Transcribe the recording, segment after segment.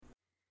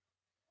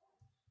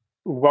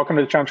Welcome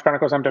to the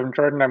Chronicles. I'm Devin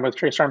Jordan. I'm with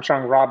Trace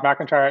Armstrong, Rob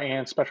McIntyre,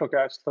 and special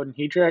guest Logan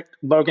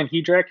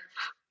Hedrich.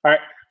 All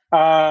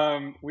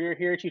right. We're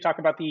here to talk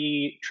about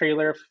the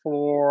trailer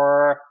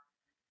for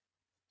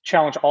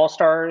Challenge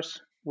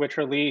All-Stars, which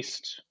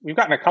released. We've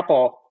gotten a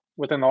couple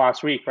within the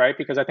last week, right?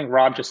 Because I think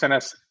Rob just sent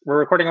us. We're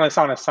recording this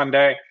on a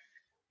Sunday.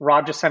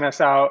 Rob just sent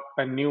us out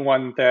a new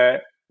one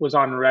that was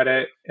on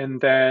Reddit, and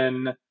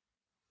then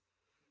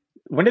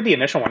when did the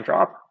initial one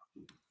drop?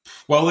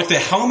 Well, like the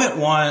helmet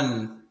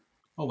one.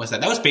 What was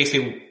that? That was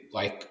basically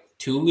like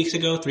 2 weeks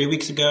ago, 3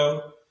 weeks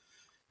ago.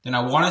 Then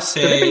I want to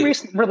say... So they've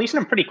been releasing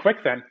them pretty quick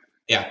then.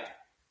 Yeah.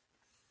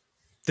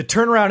 The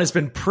turnaround has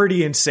been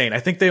pretty insane. I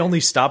think they only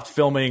stopped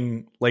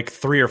filming like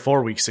 3 or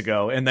 4 weeks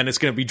ago, and then it's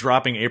going to be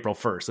dropping April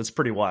 1st. That's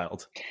pretty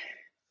wild.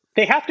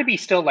 They have to be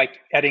still like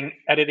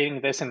editing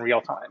this in real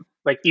time,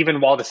 like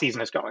even while the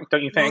season is going,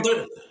 don't you think?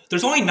 Well,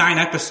 there's only 9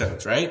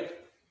 episodes, right?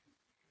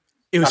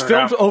 It was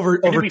filmed over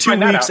 2 weeks,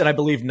 and I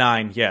believe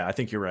 9. Yeah, I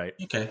think you're right.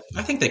 Okay.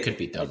 I think they could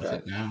be done with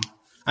it now.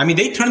 I mean,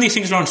 they turn these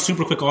things around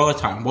super quick all the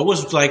time. What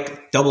was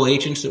like Double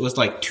Agents? It was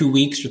like 2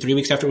 weeks or 3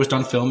 weeks after it was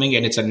done filming,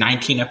 and it's a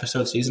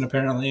 19-episode season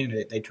apparently,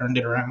 and they turned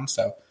it around.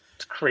 So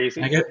it's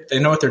crazy. I guess they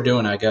know what they're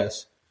doing, I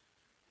guess.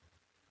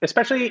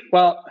 Especially,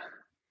 well,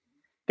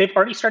 they've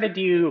already started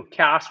to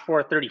cast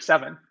for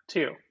 37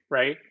 too,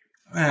 right?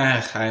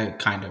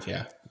 Kind of,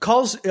 yeah.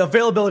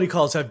 Availability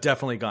calls have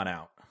definitely gone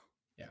out.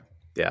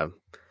 Yeah.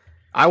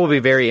 I will be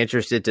very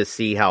interested to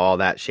see how all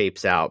that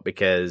shapes out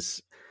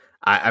because,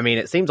 I mean,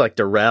 it seems like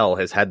Darrell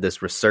has had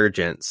this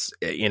resurgence.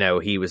 You know,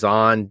 he was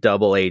on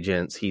Double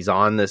Agents. He's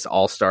on this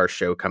All-Star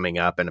show coming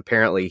up, and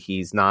apparently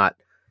he's not...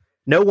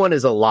 No one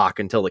is a lock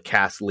until the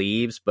cast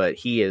leaves, but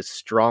he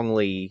is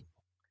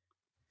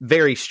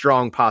very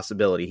strong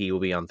possibility he will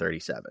be on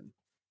 37.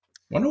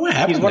 Wonder what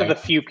happened. He's one of the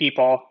few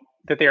people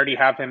that they already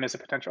have him as a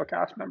potential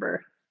cast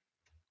member.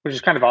 Which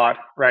is kind of odd,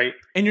 right?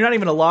 And you're not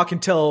even a lock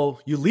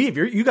until you leave.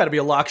 You got to be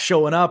a lock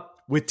showing up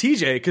with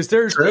TJ because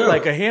there's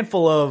like a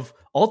handful of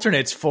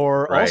alternates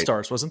for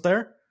All-Stars, wasn't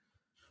there?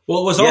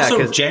 Well, it was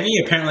also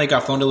Jenny apparently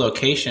got flown to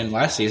location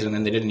last season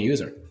and they didn't use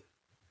her.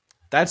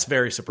 That's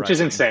very surprising. Which is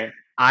insane.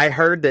 I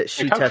heard that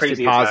she tested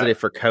positive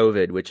for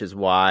COVID, which is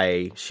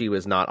why she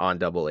was not on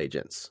Double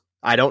Agents.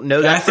 I don't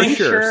know that for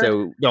sure,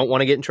 so don't want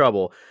to get in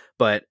trouble.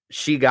 But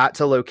she got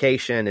to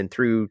location and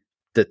through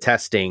the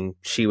testing,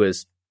 she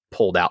was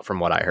pulled out from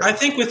what I heard. I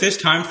think with this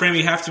time frame,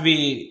 you have to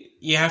be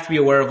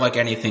aware of like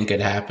anything could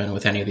happen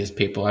with any of these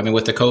people. I mean,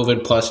 with the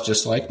COVID plus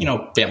just like,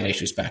 family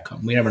issues back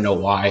home. We never know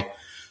why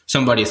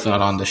somebody's not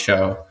on the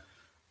show.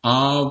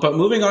 But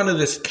moving on to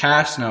this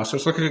cast now. So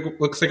it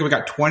looks like we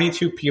got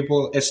 22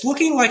 people. It's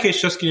looking like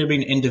it's just going to be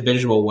an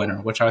individual winner,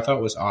 which I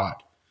thought was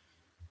odd.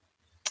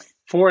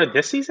 For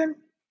this season?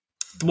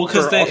 Well,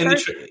 because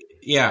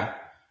yeah.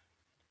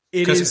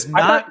 It is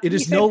not. It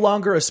is no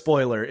longer a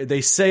spoiler.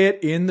 They say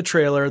it in the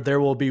trailer. There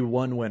will be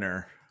one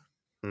winner.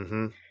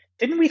 Mm-hmm.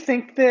 Didn't we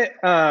think that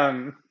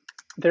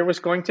there was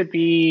going to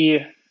be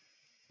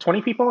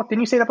 20 people? Didn't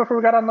you say that before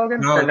we got on,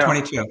 Logan? No,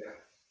 22.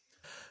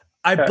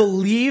 I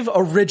believe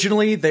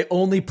originally they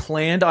only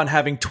planned on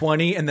having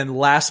 20, and then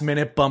last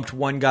minute bumped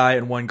one guy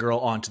and one girl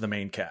onto the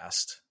main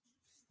cast.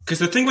 Because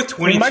the thing with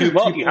 22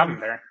 people, people, you have them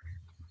there.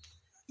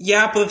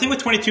 Yeah, but the thing with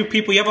 22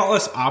 people, you have all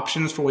less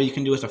options for what you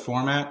can do as a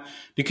format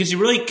because you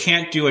really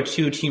can't do a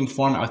 2-team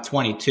format with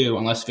 22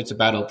 unless if it's a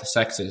battle of the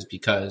sexes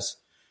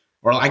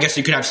or I guess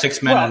you could have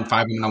 6 men and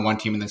 5 women on one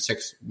team and then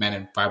 6 men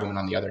and 5 women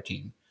on the other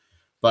team.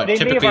 But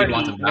typically you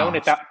want them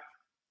balanced.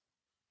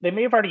 They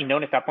may have already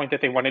known at that point that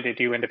they wanted to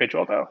do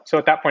individual though. So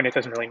at that point, it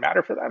doesn't really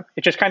matter for them.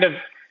 It just kind of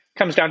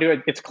comes down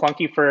to it's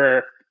clunky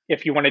for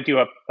if you want to do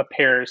a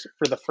pairs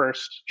for the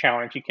first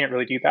challenge, you can't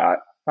really do that.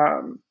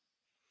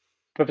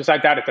 But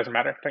besides that, it doesn't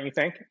matter, don't you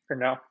think? Or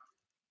no?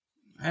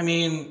 I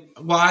mean,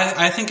 well,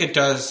 I think it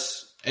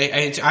does.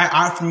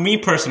 For me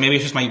personally, maybe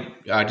it's just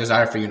my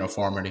desire for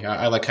uniformity.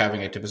 I like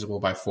having it divisible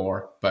by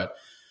 4. But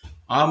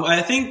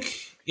I think,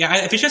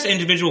 if it's just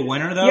individual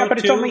winner, though. Yeah, but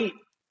it's only...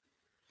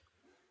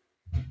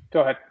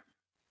 Go ahead.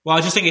 Well, I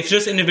was just thinking, if it's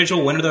just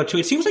individual winner, though, too,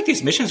 it seems like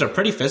these missions are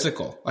pretty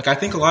physical. Like, I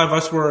think a lot of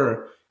us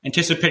were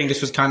anticipating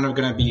this was kind of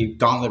going to be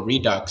Gauntlet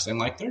Redux. And,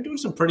 like, they're doing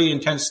some pretty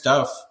intense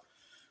stuff.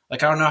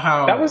 Like, I don't know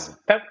how...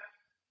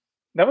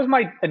 That was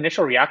my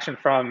initial reaction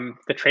from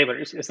the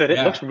trailers, is that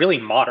it looks really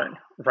modern,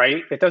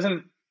 right? It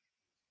doesn't...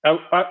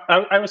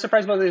 I was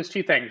surprised by those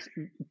 2 things.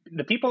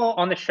 The people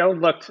on the show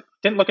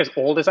didn't look as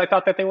old as I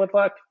thought that they would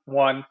look,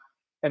 1.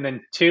 And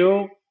then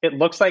 2, it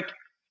looks like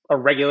a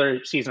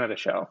regular season of the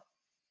show.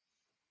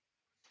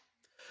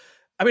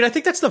 I mean, I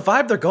think that's the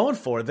vibe they're going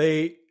for.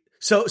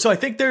 So I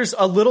think there's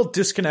a little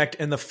disconnect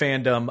in the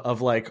fandom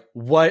of like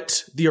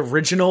what the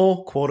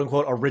original, quote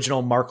unquote,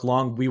 original Mark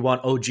Long We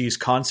Want OG's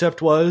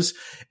concept was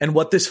and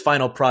what this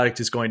final product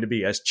is going to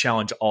be as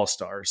Challenge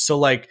All-Stars. So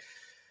like,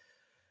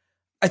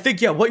 I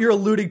think, what you're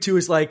alluding to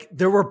is like,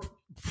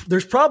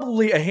 there's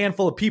probably a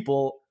handful of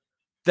people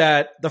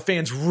that the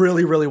fans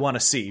really, really want to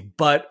see,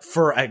 but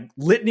for a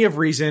litany of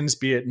reasons,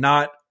 be it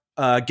not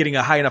getting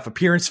a high enough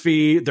appearance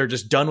fee. They're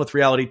just done with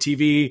reality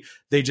TV.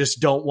 They just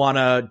don't want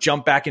to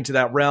jump back into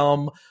that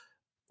realm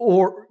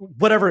or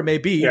whatever it may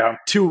be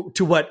to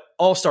what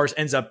All Stars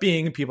ends up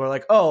being. People are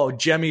like, oh,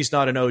 Jemmy's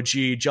not an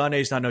OG. John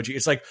A's not an OG.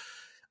 It's like,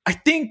 I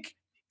think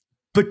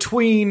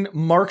between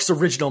Mark's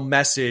original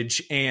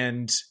message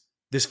and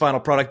this final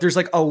product, there's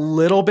like a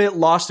little bit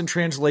lost in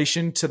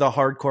translation to the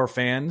hardcore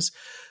fans,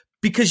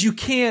 because you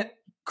can't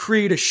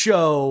create a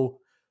show.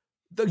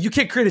 You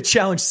can't create a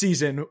challenge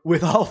season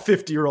with all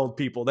 50-year-old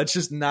people. That's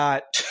just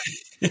not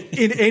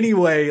in any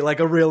way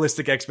like a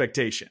realistic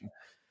expectation.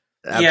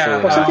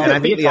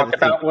 Absolutely.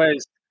 Yeah. Well,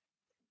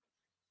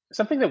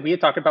 something that we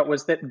had talked about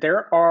was that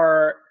there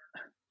are,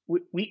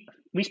 we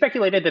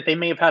speculated that they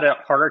may have had a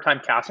harder time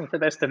casting for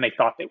this than they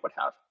thought they would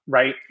have,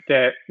 right?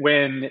 That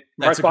when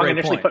Mark Long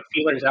initially put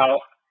feelers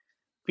out,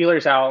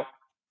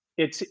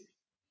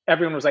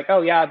 everyone was like,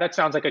 oh yeah, that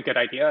sounds like a good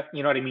idea.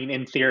 You know what I mean?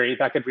 In theory,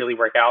 that could really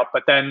work out.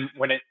 But then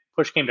when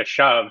push came to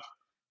shove,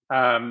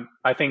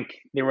 I think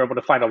they were able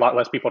to find a lot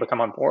less people to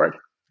come on board.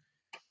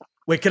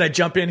 Wait, can I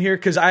jump in here?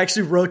 Because I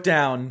actually wrote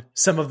down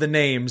some of the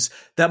names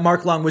that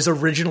Mark Long was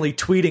originally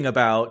tweeting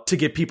about to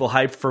get people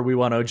hyped for We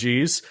Want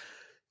OGs.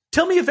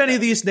 Tell me if any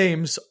of these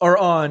names are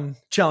on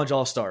Challenge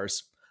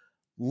All-Stars.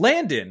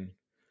 Landon,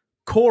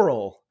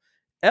 Coral,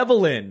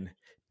 Evelyn,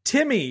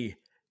 Timmy,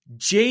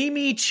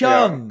 Jamie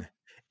Chung,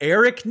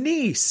 Eric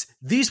Neese.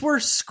 These were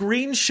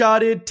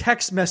screenshotted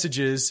text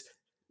messages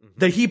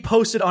that he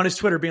posted on his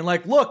Twitter being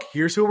like, look,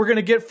 here's who we're going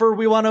to get for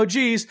We Want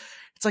OGs.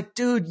 It's like,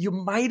 dude, you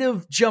might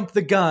have jumped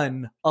the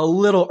gun a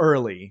little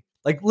early.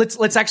 Like,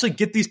 let's actually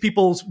get these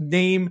people's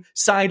name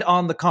signed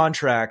on the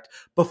contract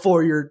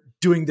before you're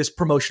doing this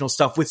promotional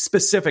stuff with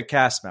specific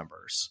cast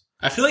members.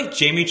 I feel like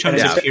Jamie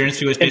Chung's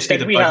appearance was basically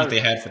the budget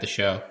they had for the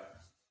show.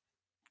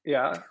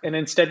 Yeah, and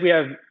instead we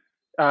have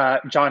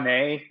John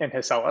A. and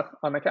Hisela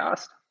on the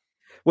cast.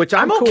 Which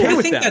I'm okay cool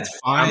with. I think that's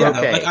fine.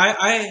 Okay. Like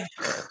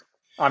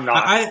I'm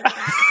not. I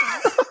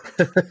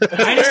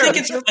just think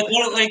it's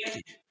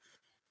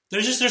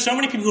there's so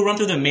many people who run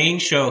through the main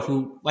show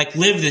who like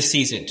live this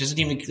season. It doesn't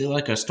even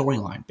like a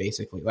storyline,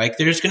 basically. Like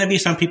there's going to be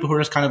some people who are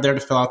just kind of there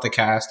to fill out the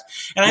cast.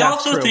 And I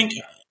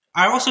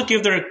also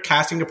give their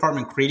casting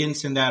department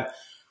credence in that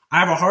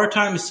I have a hard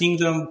time seeing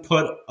them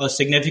put a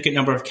significant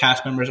number of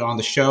cast members on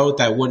the show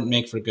that wouldn't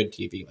make for good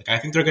TV. Like I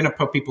think they're going to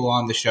put people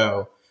on the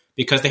show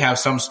because they have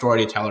some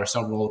story to tell or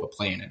some role to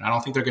play in it. I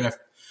don't think they're going to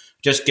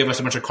just give us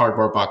a bunch of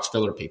cardboard box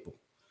filler people.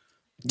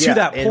 To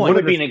that point, what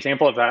would be an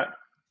example of that?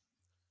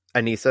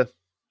 Anissa.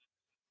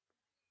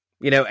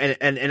 You know,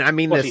 and I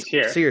mean this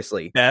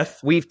seriously. Beth,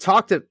 we've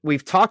talked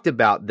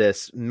about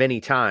this many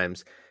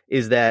times,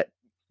 is that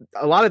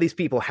a lot of these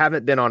people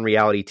haven't been on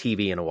reality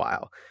TV in a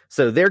while.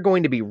 So they're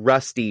going to be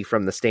rusty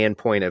from the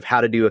standpoint of how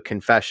to do a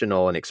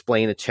confessional and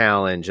explain a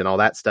challenge and all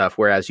that stuff.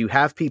 Whereas you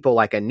have people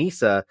like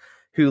Anissa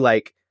who,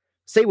 like,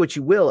 say what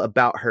you will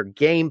about her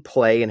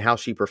gameplay and how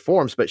she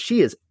performs, but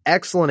she is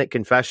excellent at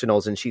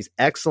confessionals and she's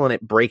excellent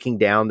at breaking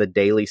down the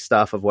daily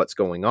stuff of what's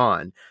going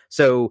on.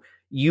 So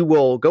you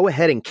will go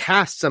ahead and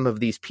cast some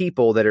of these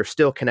people that are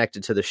still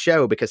connected to the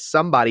show because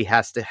somebody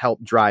has to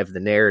help drive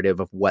the narrative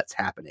of what's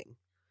happening.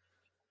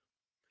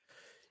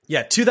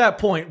 Yeah, to that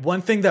point,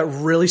 one thing that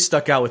really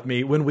stuck out with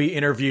me when we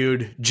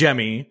interviewed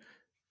Jemmy,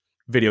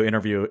 video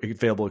interview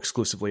available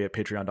exclusively at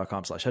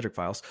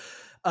patreon.com/HedrickFiles.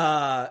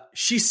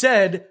 She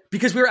said,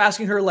 because we were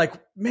asking her like,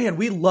 man,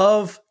 we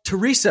love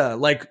Teresa.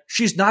 Like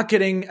she's not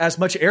getting as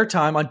much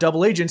airtime on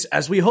Double Agents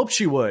as we hoped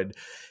she would.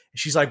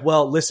 She's like,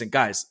 well, listen,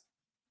 guys,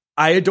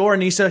 I adore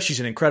Anissa.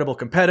 She's an incredible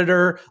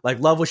competitor. Like,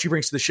 love what she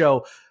brings to the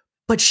show,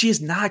 but she is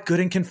not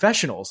good in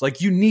confessionals. Like,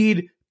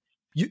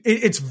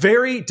 it's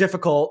very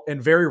difficult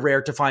and very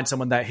rare to find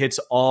someone that hits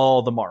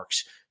all the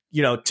marks.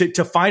 You know,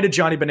 to find a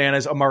Johnny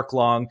Bananas, a Mark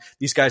Long,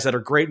 these guys that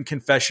are great in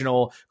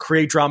confessional,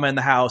 create drama in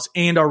the house,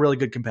 and are really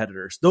good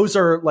competitors. Those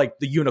are like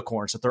the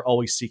unicorns that they're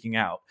always seeking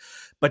out.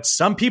 But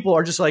some people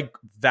are just like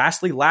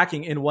vastly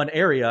lacking in one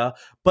area,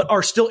 but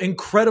are still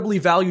incredibly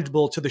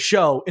valuable to the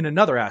show in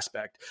another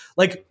aspect.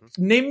 Like,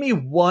 name me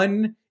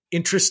one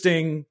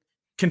interesting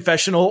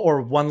confessional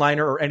or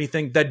one-liner or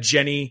anything that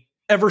Jenny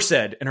ever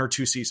said in her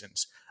 2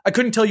 seasons. I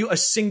couldn't tell you a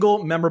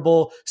single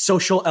memorable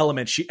social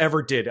element she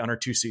ever did on her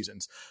 2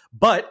 seasons.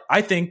 But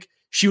I think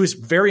she was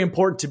very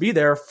important to be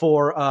there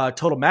for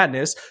Total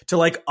Madness to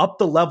like up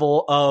the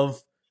level of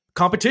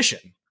competition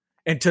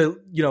and to,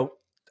 you know,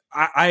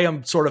 I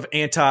am sort of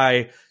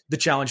anti the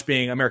challenge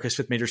being America's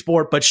 5th major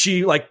sport, but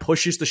she like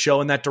pushes the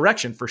show in that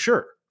direction for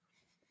sure.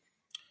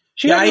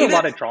 She had a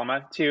lot of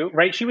drama too,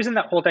 right? She was in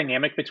that whole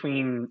dynamic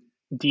between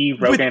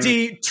Rogan.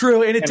 With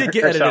true, and it did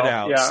get edited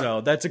out. Yeah. So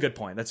that's a good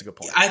point.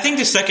 I think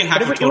the second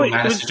half of Total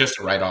Madness is just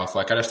a write-off.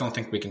 Like, I just don't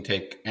think we can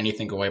take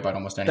anything away about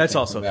almost anything. That's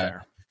also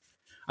fair.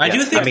 I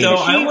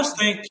almost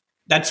think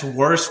that's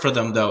worse for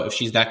them, though, if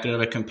she's that good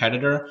of a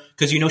competitor,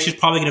 because you know she's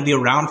probably going to be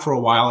around for a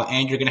while,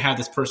 and you're going to have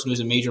this person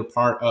who's a major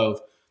part of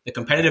the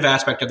competitive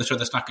aspect of the show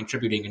that's not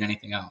contributing in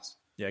anything else.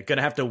 Yeah, going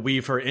to have to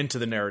weave her into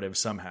the narrative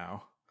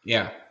somehow.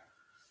 Yeah.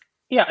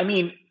 Yeah, I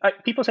mean,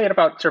 people say it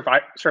about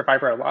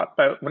Survivor a lot,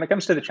 but when it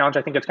comes to the challenge,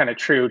 I think it's kind of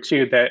true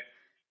too that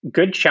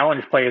good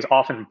challenge play is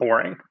often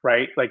boring,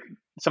 right? Like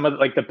some of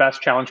the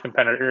best challenge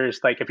competitors,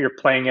 like if you're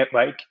playing it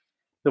like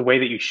the way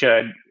that you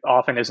should,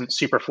 often isn't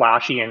super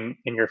flashy in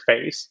your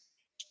face.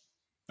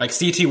 Like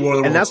CT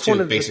World And Wars that's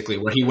 2, basically,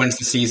 where he wins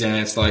the season,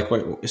 and it's like,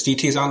 wait,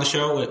 CT's on the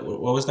show?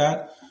 What was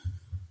that?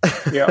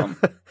 Yeah.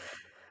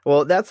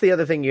 Well, that's the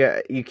other thing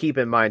you keep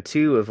in mind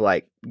too, of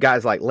like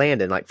guys like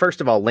Landon. Like,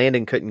 first of all,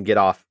 Landon couldn't get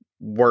off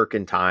work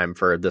in time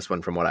for this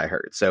one, from what I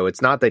heard. So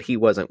it's not that he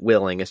wasn't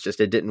willing; it's just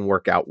it didn't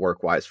work out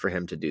work wise for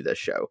him to do this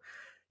show.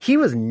 He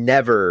was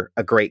never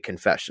a great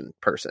confession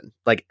person,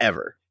 like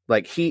ever.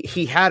 Like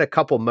he had a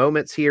couple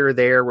moments here or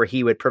there where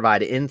he would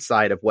provide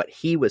insight of what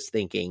he was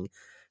thinking,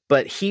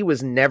 but he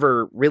was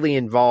never really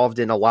involved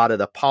in a lot of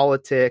the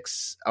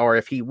politics, or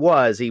if he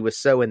was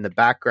so in the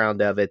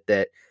background of it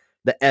that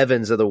the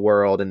Evans of the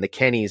world and the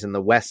Kennys and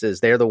the Wesses,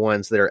 they're the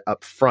ones that are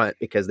up front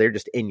because they're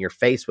just in your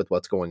face with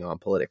what's going on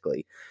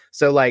politically.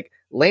 So like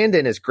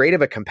Landon, as great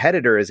of a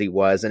competitor as he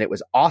was, and it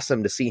was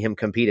awesome to see him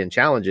compete in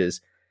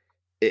challenges,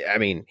 I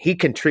mean, he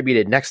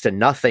contributed next to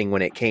nothing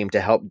when it came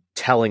to help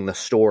telling the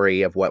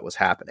story of what was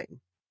happening.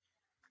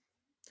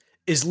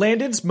 Is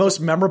Landon's most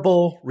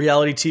memorable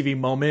reality TV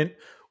moment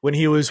when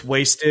he was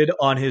wasted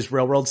on his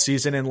Railroad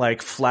season and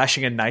like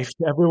flashing a knife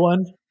to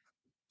everyone?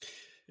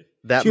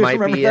 That might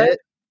be that? it.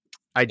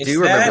 I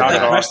do remember that.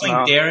 that. Like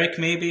Wrestling Derek,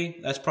 maybe?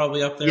 That's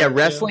probably up there. Yeah,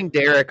 Wrestling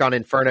Derek on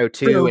Inferno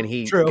 2, and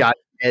he got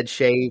head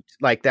shaped.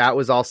 Like, that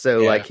was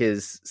also like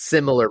his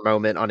similar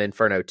moment on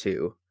Inferno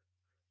 2.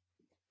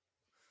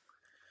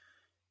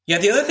 Yeah,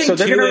 the other thing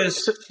too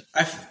is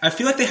I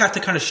feel like they have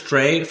to kind of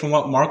stray from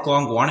what Mark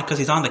Long wanted because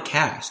he's on the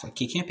cast. Like,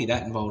 he can't be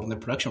that involved in the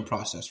production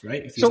process,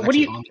 right? If he's what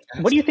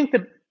do you think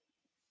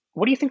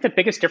the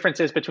biggest difference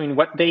is between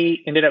what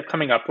they ended up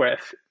coming up with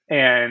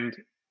and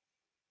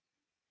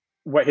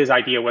what his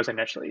idea was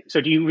initially?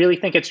 So do you really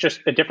think it's just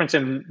a difference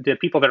in the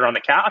people that are on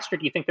the cast, or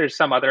do you think there's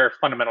some other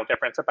fundamental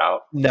difference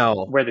about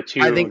where the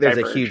two I think there's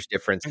diverge? A huge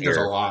difference here. There's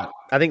a lot.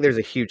 I think there's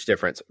a huge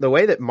difference. The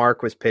way that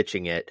Mark was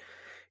pitching it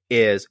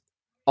is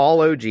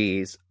all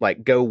OGs,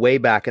 like, go way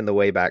back in the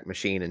Wayback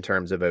Machine in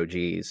terms of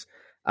OGs.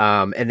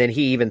 And then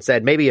he even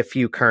said maybe a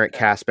few current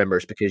cast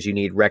members because you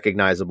need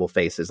recognizable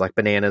faces like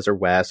Bananas or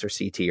Wes or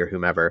CT or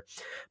whomever.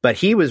 But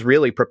he was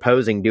really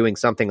proposing doing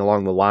something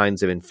along the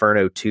lines of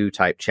Inferno 2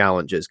 type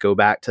challenges. Go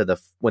back to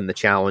when the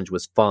challenge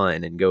was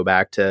fun, and go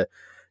back to,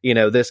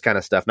 this kind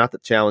of stuff. Not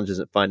that challenge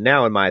isn't fun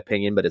now, in my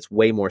opinion, but it's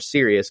way more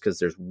serious because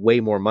there's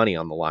way more money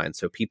on the line.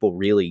 So people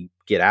really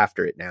get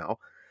after it now.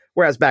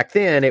 Whereas back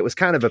then it was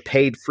kind of a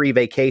paid free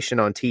vacation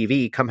on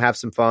TV. Come have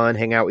some fun,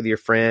 hang out with your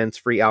friends,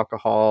 free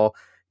alcohol,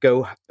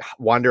 go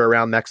wander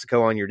around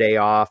Mexico on your day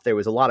off. There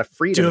was a lot of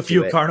freedom. Do a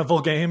few carnival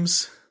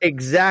games.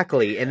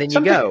 Exactly. And then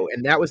you go.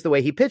 And that was the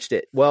way he pitched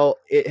it. Well,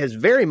 it has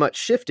very much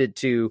shifted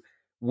to,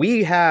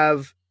 we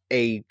have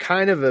a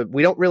kind of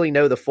we don't really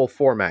know the full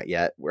format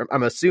yet.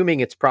 I'm assuming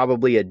it's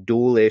probably a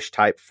dual-ish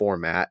type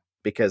format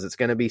because it's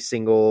going to be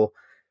single.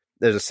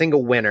 There's a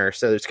single winner.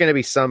 So there's going to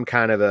be some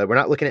kind of we're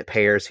not looking at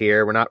pairs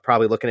here. We're not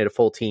probably looking at a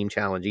full team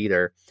challenge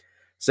either.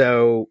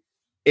 So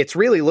it's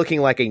really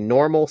looking like a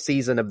normal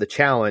season of the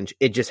challenge.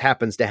 It just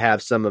happens to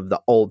have some of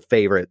the old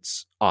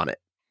favorites on it.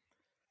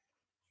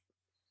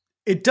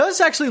 It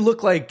does actually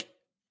look like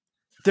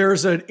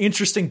there's an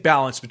interesting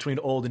balance between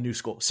old and new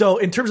school. So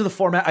in terms of the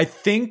format, I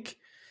think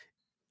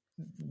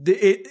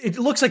it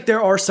looks like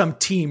there are some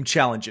team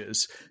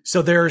challenges.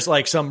 So there's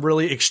like some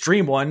really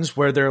extreme ones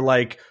where they're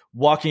like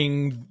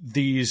walking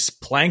these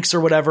planks or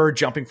whatever,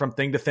 jumping from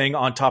thing to thing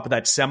on top of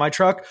that semi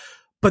truck.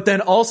 But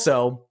then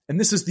also, and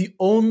this is the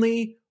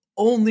only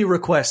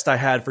request I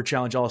had for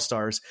Challenge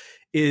All-Stars,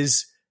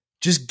 is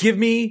just give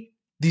me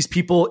these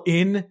people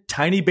in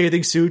tiny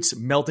bathing suits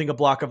melting a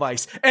block of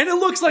ice. And it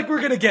looks like we're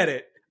going to get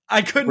it.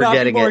 I could not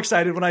be more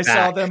excited when I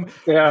saw them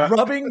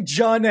rubbing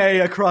John A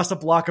across a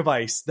block of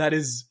ice. That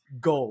is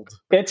gold.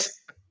 That's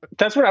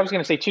what I was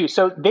going to say too.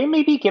 So they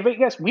may be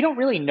giving us, we don't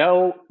really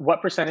know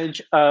what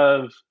percentage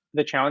of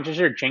the challenges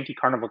are janky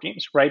carnival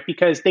games, right?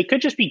 Because they could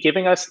just be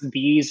giving us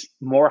these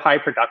more high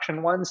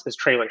production ones as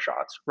trailer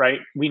shots, right?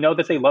 We know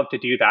that they love to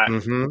do that.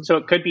 Mm-hmm. So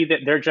it could be that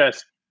they're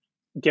just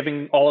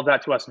giving all of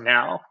that to us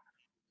now.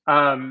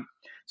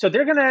 So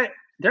they're gonna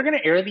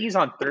air these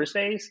on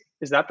Thursdays.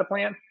 Is that the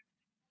plan?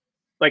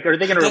 Like, are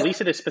they going to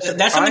release it at specific?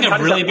 That's something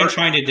I've really been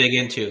trying to dig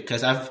into,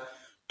 because I've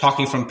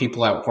talking from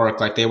people at work,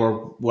 like they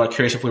were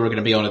curious if we were going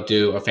to be able to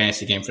do a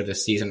fantasy game for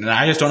this season, and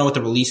I just don't know what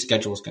the release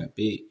schedule is going to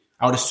be.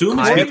 I would assume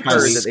it's week by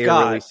week.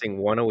 They're releasing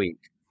one a week.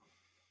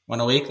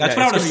 One a week. That's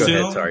what I would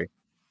assume. Ahead, sorry.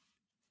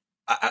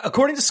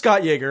 According to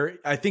Scott Yeager,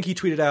 I think he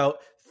tweeted out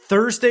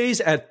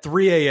Thursdays at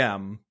 3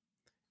 a.m.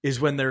 is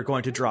when they're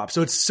going to drop.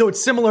 So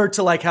it's similar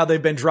to like how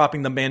they've been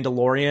dropping The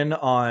Mandalorian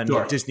on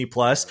Disney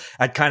Plus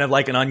at kind of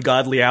like an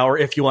ungodly hour.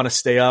 If you want to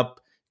stay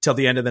up till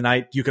the end of the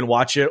night, you can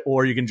watch it,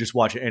 or you can just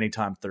watch it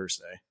anytime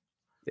Thursday.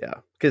 Yeah,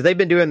 because they've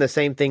been doing the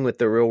same thing with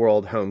the Real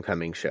World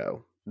Homecoming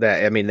show.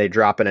 They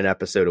drop in an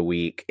episode a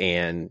week,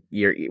 and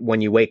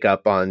when you wake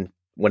up on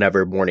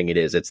whenever morning it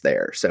is, it's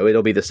there. So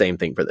it'll be the same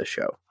thing for this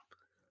show.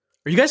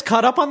 Are you guys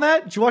caught up on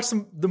that? Did you watch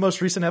the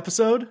most recent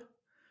episode?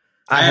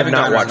 I have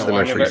not watched the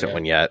most recent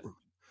one yet.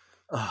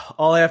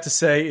 All I have to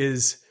say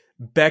is,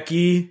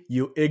 Becky,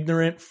 you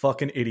ignorant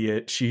fucking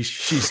idiot.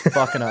 She's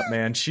fucking up,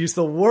 man. She's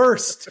the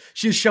worst.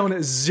 She's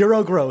shown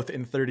zero growth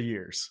in 30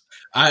 years.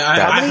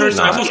 I heard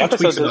some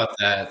tweets about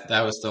that.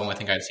 That was the only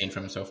thing I'd seen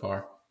from him so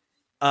far.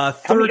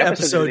 Third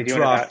episode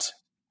dropped.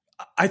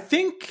 I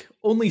think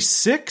only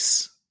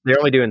 6. They're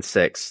only doing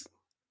 6.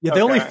 Yeah,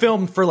 they only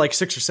filmed for like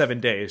 6 or 7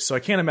 days, so I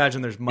can't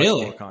imagine there's much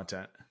more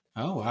content.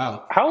 Oh,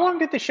 wow. How long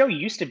did the show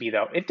used to be,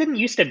 though? It didn't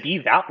used to be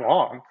that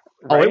long.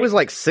 Right? Oh, it was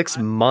like 6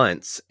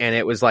 months, and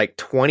it was like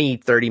 20,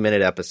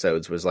 30-minute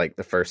episodes was like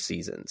the first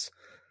seasons.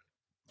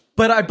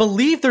 But I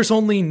believe there's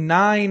only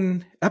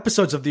 9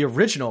 episodes of the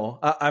original.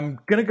 I'm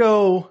going to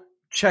go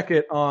check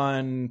it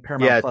on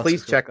Paramount Plus. Yeah,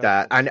 please check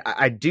that.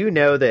 I do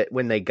know that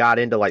when they got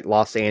into like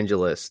Los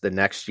Angeles the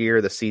next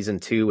year, the season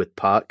 2 with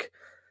Puck,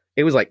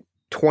 it was like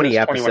 20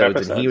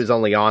 episodes, and he was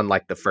only on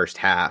like the first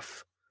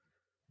half.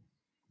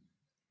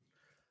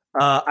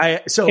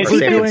 San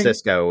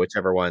Francisco,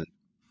 whichever one.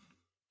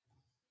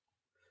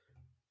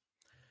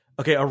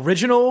 Okay,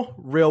 original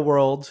Real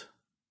World.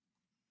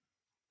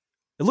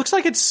 It looks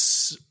like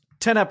it's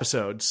 10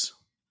 episodes.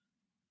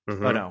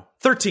 Mm-hmm. Oh no,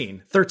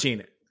 13.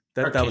 13.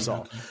 That was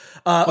all.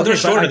 Well, they're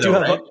shorter though,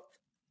 right?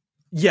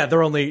 Yeah,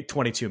 they're only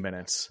 22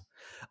 minutes.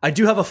 I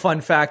do have a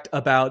fun fact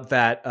about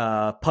that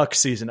Puck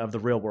season of the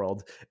Real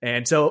World.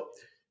 And so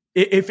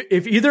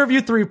if either of you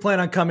three plan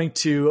on coming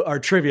to our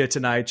trivia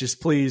tonight,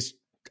 just please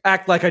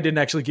act like I didn't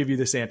actually give you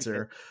this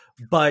answer.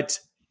 But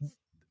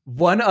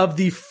one of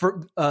the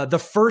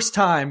first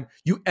time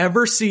you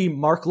ever see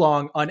Mark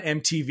Long on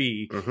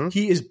MTV,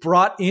 he is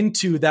brought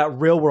into that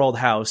Real World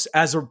house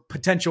as a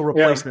potential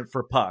replacement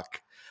for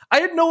Puck. I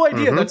had no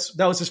idea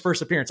that was his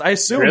first appearance. I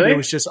assumed it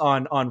was just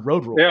on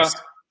Road Rules. Yeah.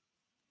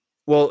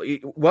 Well,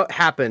 what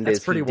happened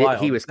is pretty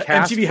wild. He was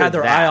cast MTV had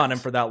their eye on him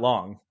for that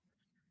long.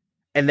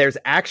 And there's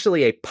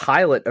actually a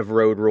pilot of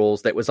Road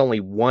Rules that was only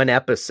 1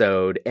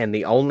 episode, and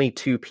the only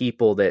 2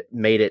 people that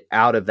made it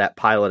out of that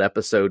pilot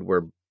episode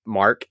were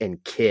Mark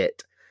and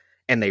Kit,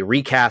 and they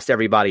recast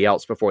everybody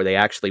else before they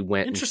actually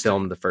went and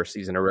filmed the first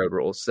season of Road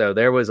Rules. So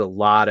there was a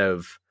lot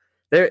of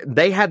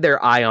they had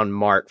their eye on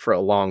Mark for a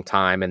long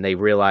time, and they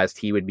realized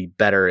he would be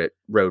better at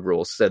Road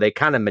Rules. So they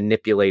kind of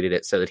manipulated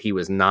it so that he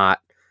was not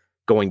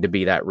going to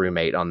be that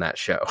roommate on that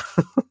show.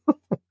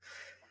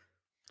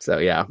 So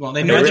yeah, well,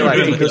 they know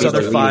there's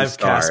other 5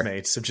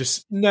 castmates, so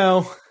just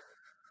no.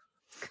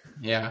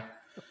 Yeah.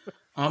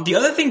 The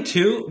other thing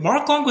too,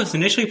 Mark Long was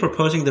initially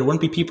proposing there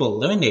wouldn't be people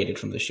eliminated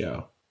from the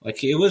show.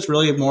 Like it was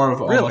really more of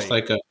almost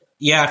like a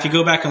if you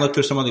go back and look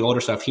through some of the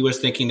older stuff, he was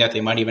thinking that they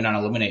might even not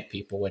eliminate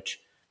people, which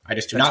I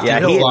just do not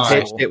think he fly.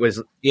 pitched it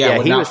was he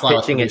was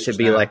pitching it to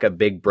be like a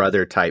Big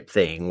Brother type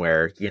thing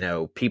where, you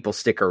know, people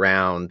stick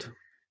around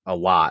a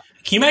lot.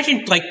 Can you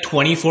imagine like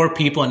 24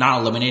 people and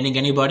not eliminating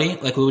anybody?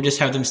 Like we would just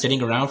have them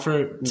sitting around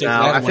for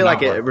I feel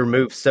like it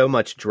removes so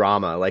much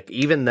drama. Like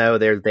even though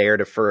they're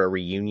there for a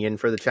reunion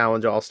for the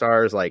Challenge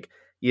All-Stars, like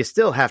you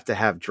still have to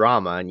have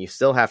drama, and you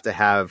still have to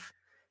have,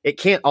 it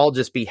can't all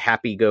just be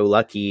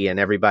happy-go-lucky and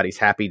everybody's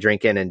happy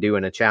drinking and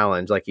doing a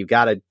challenge. Like you've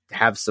got to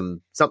have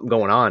something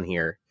going on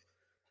here.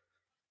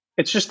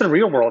 It's just the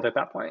Real World at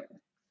that point.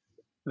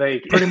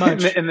 Like pretty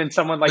much. And then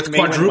someone like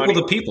quadruple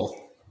the people.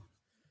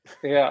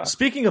 Yeah.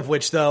 Speaking of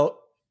which, though,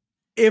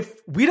 if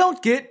we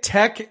don't get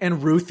Tech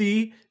and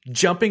Ruthie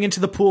jumping into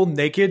the pool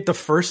naked the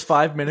first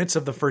 5 minutes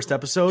of the first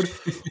episode,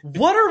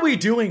 what are we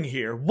doing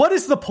here? What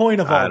is the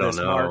point of all this,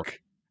 Mark?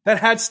 That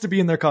has to be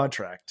in their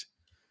contract.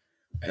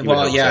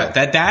 Well, yeah,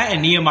 that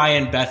and Nehemiah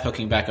and Beth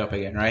hooking back up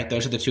again, right?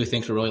 Those are the 2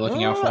 things we're really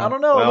looking out for. I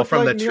don't know. Well,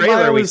 from the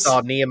trailer, we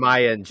saw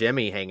Nehemiah and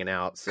Jimmy hanging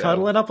out. So.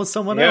 Cuddling up with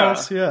someone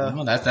else, yeah.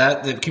 Well,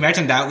 that. Can you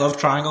imagine that love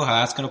triangle,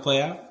 how that's going to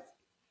play out?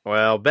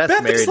 Well, Beth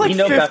married. Is like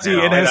 50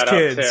 and has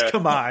kids.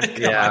 Come on.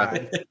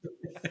 It's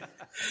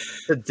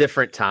a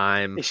different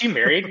time. Is she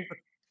married?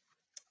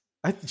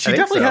 She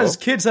definitely has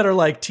kids that are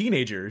like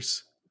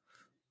teenagers.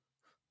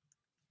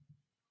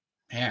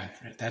 Yeah,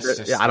 that's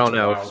just. I don't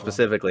know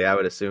specifically. I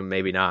would assume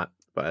maybe not,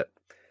 but.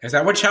 Is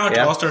that what Challenge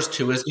All-Stars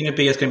 2 is going to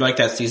be? It's going to be like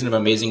that season of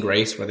Amazing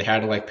Grace where they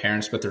had like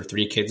parents put their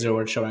 3 kids who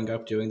were showing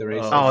up doing the race.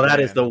 Oh, that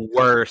is the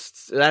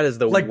worst. That is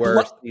the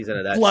worst season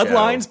of that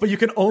Bloodlines, show. but you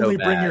can only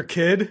bring your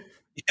kid.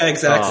 Yeah,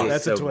 exactly.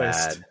 That's so a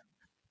twist.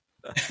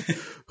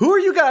 Who are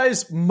you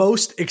guys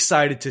most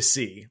excited to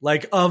see?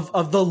 Like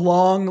of the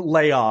long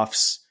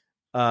layoffs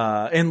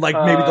and like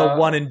maybe the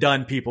one and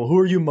done people, who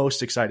are you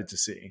most excited to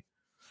see?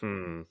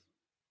 Because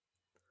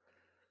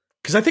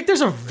I think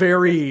there's a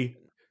very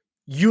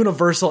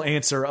universal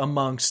answer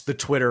amongst the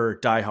Twitter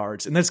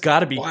diehards, and that's got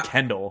to be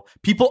Kendall.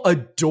 People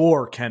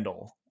adore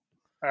Kendall.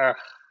 I'd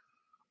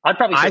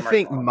probably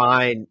say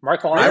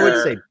Mark Long. I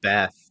would say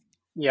Beth.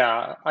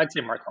 Yeah, I'd say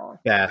Mark Long.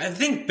 Beth. I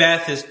think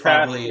Beth is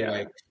probably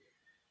like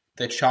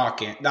the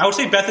chalk. I would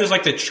say Beth is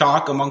like the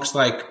chalk amongst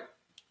like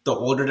the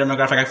older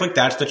demographic. I feel like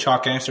that's the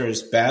chalk answer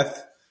is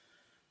Beth.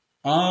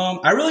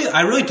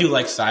 I really do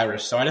like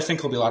Cyrus, so I just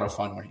think he'll be a lot of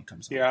fun when he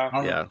comes.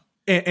 Yeah, yeah.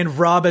 And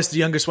Rob, as the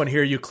youngest one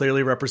here, you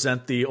clearly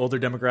represent the older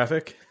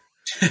demographic.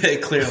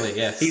 Clearly,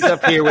 yes. He's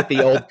up here with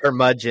the old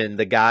curmudgeon,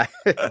 the guy,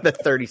 the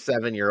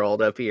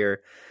 37-year-old up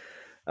here.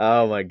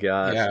 Oh my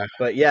gosh! Yeah.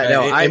 But yeah,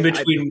 no. In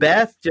between,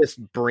 Beth just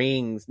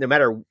brings, no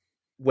matter,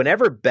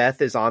 whenever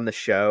Beth is on the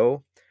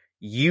show,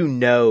 you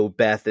know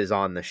Beth is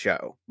on the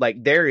show.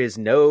 Like, there is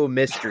no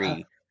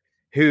mystery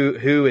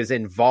who is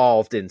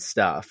involved in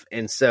stuff,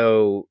 and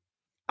so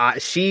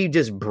she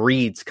just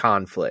breeds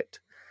conflict,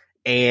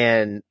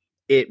 and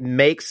it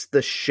makes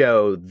the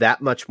show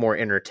that much more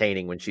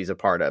entertaining when she's a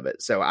part of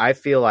it. So I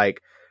feel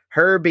like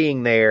her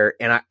being there,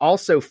 and I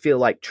also feel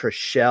like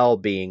Trishelle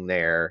being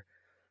there,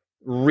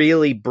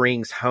 really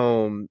brings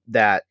home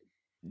that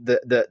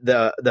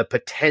the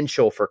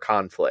potential for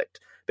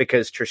conflict,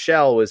 because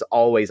Trishelle was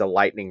always a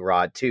lightning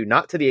rod too,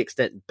 not to the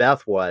extent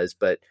Beth was,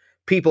 but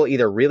people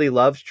either really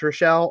loved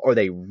Trishelle or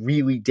they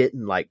really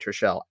didn't like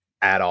Trishelle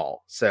at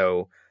all.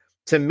 So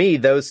to me,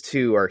 those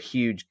two are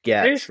huge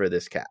gets for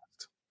this cast.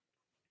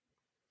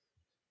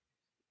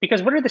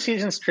 Because what are the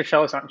seasons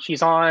Trishelle is on?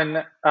 She's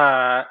on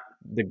the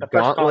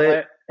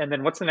Gauntlet, and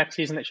then what's the next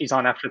season that she's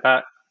on after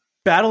that?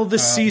 Battle of the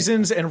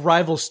Seasons and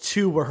Rivals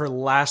 2 were her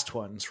last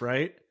ones,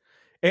 right?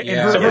 And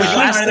yeah. her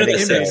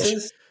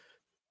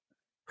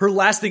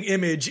lasting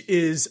image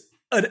is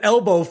an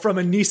elbow from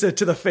Anissa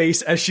to the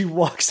face as she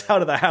walks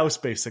out of the house,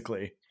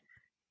 basically.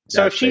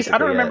 So if she's, I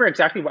don't remember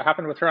exactly what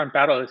happened with her on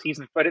Battle of the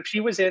Seasons, but if she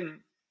was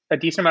in a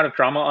decent amount of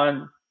drama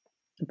on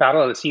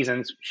Battle of the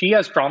Seasons, she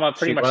has drama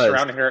pretty much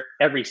surrounding her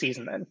every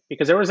season then,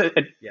 because there was a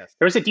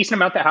decent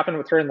amount that happened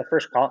with her in the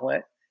first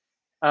Gauntlet.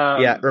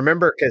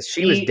 Remember, because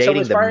she was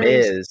dating the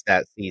Miz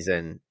that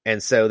season,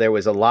 and so there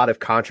was a lot of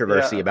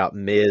controversy about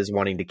Miz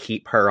wanting to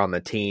keep her on the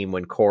team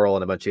when Coral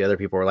and a bunch of other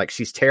people were like,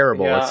 she's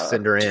terrible, let's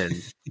send her in.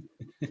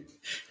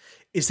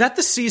 Is that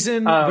the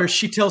season where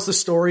she tells the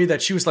story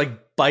that she was like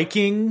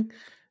biking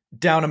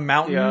down a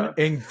mountain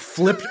and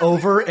flipped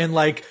over and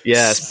like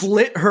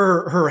split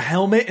her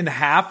helmet in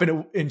half,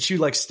 and she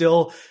like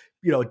still,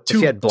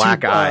 she had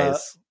black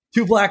eyes.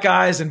 Two black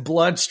eyes and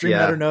blood streaming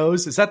out her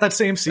nose. Is that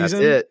same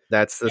season? That's it.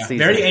 That's the season.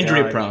 Very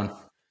injury prone.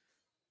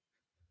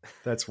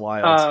 That's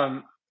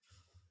wild.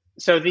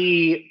 So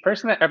the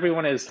person that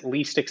everyone is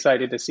least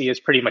excited to see is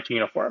pretty much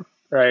Uniform,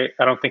 right?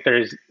 I don't think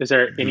is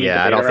there any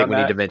I don't think we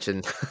need to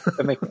mention.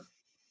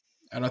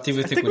 I don't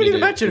think we need to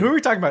mention. Who are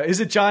we talking about?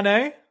 Is it John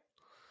A?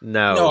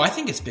 No, I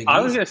think it's Big Easy. I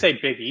was going to say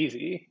Big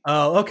Easy.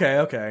 Oh,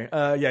 okay.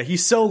 Yeah,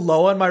 he's so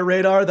low on my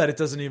radar that it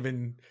doesn't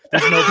even.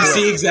 There's no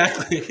see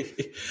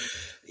exactly.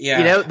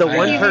 Yeah, the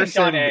one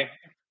person.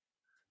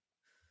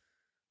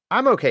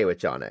 I'm okay with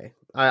John A.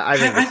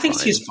 I think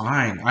she's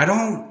fine. I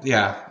don't.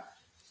 Yeah,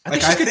 I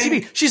think she's good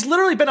TV. She's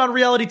literally been on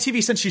reality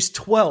TV since she's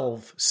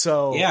 12.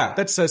 So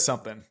that says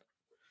something.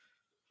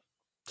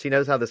 She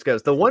knows how this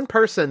goes. The one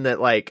person that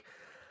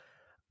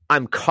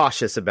I'm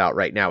cautious about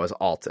right now is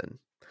Alton,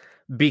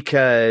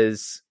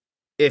 because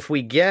if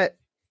we get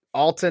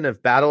Alton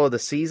of Battle of the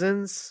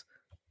Seasons,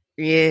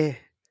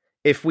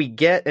 if we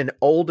get an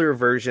older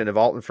version of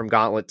Alton from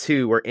Gauntlet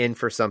 2, we're in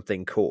for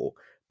something cool.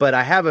 But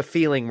I have a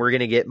feeling we're going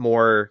to get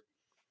more.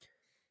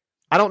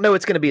 I don't know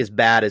it's going to be as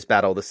bad as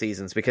Battle of the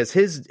Seasons, because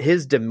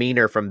his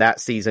demeanor from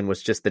that season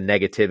was just the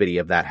negativity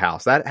of that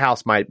house. That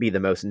house might be the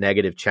most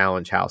negative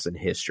challenge house in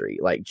history.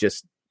 Like,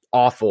 just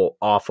awful,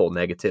 awful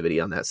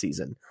negativity on that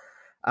season.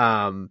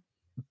 But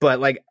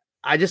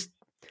I just,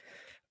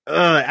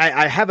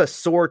 I have a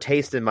sore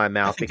taste in my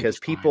mouth because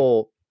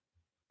people,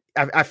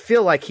 I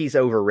feel like he's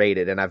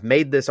overrated, and I've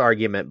made this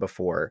argument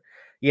before.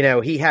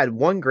 He had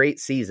one great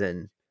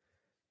season,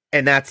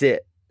 and that's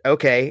it.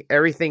 Okay,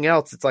 everything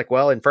else, it's like,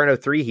 well, Inferno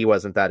 3, he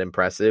wasn't that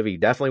impressive. He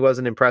definitely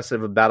wasn't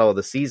impressive in Battle of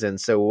the Season,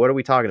 so what are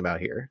we talking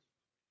about here?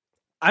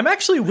 I'm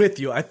actually with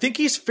you. I think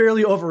he's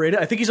fairly overrated.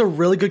 I think he's a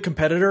really good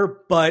competitor,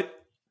 but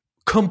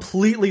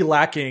completely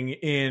lacking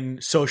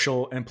in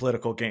social and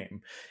political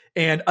game.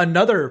 And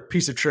another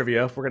piece of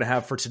trivia we're going to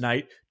have for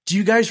tonight, do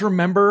you guys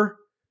remember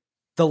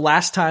the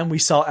last time we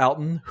saw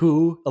Alton,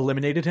 who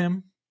eliminated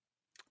him?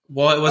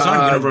 Well, it was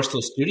on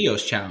Universal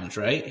Studios Challenge,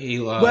 right?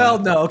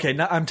 I'm talking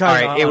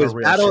about it was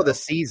Battle of the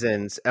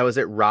Seasons. Was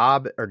it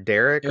Rob or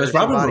Derek? It was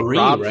Rob and Marie,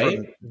 right?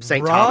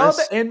 St. Rob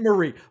Thomas? and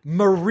Marie.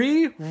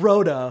 Marie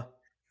Rhoda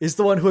is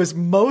the one who has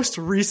most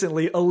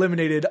recently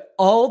eliminated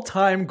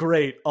all-time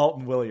great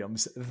Alton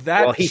Williams.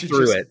 He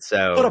threw it,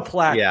 so put a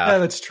plaque. Yeah,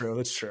 that's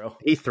true.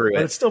 He threw it.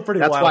 But it's still pretty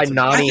That's wild. why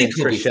Nani and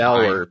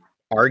Trishelle were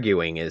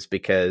arguing, is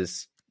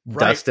because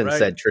Dustin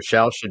said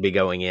Trishelle should be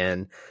going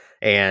in,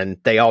 and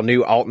they all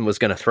knew Alton was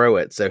going to throw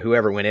it, so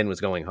whoever went in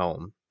was going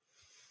home.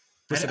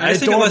 I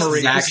think unless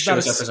Marie. Zach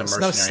shows up as a mercenary, it's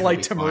not a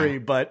slight to Marie,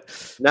 but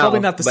probably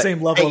not the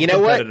same level of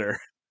competitor.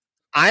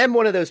 I am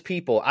one of those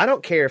people. I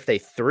don't care if they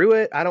threw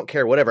it. I don't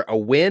care, whatever. A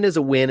win is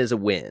a win is a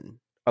win.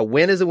 A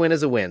win is a win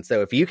is a win.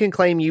 So if you can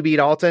claim you beat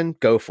Alton,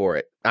 go for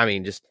it. I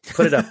mean, just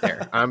put it up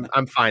there.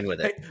 I'm fine with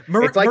it. Hey,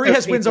 Marie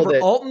has wins over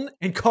Alton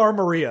and Cara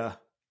Maria.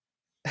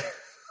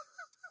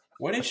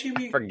 What did she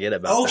be? Forget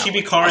about. Oh, that she one.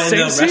 beat Cara in the Same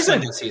wrestling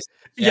season. season.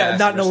 Yeah, that's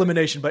not in the wrestling.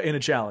 elimination, but in a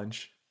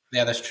challenge.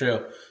 Yeah, that's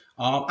true.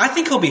 I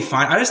think he'll be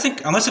fine. I just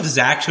think, unless if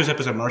Zach shows up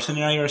as a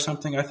mercenary or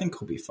something, I think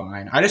he'll be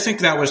fine. I just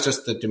think that was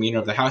just the demeanor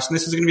of the house, and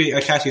this is going to be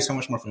a cast he's so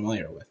much more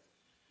familiar with.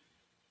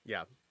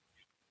 Yeah.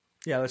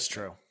 Yeah, that's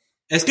true.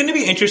 It's going to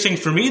be interesting.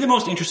 For me, the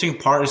most interesting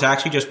part is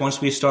actually just once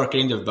we start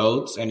getting the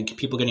votes and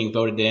people getting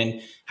voted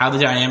in, how the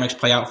dynamics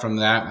play out from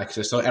that. Like,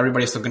 so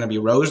everybody's still going to be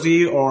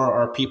rosy, or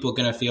are people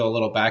going to feel a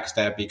little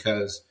backstabbed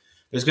because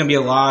there's going to be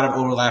a lot of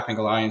overlapping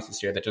alliances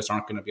here that just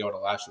aren't going to be able to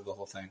last through the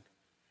whole thing.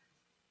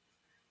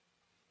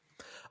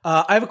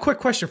 I have a quick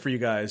question for you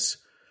guys.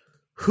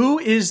 Who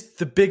is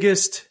the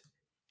biggest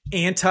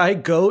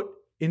anti-GOAT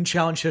in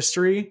challenge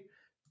history?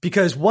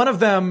 Because one of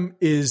them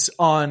is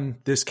on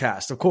this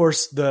cast. Of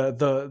course,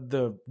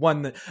 the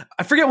one that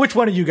I forget which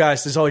one of you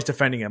guys is always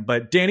defending him,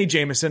 but Danny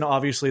Jamieson,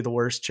 obviously the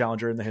worst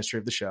challenger in the history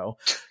of the show.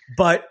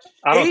 But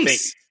I don't think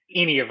Ace,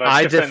 any of us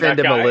I defend defend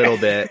that him guy. a little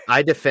bit.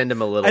 I defend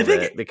him a little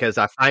bit because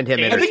I find him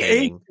I think I think Ace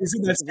entertaining. is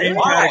in that same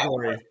Why?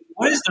 category.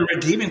 What is the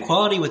redeeming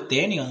quality with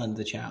Danny on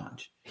the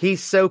challenge?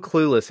 He's so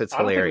clueless. It's I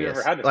don't think we've hilarious.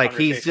 ever had this Like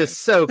he's conversation. just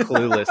so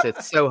clueless.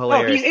 It's so Oh,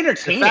 hilarious. he's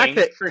entertaining The fact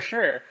that- for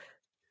sure.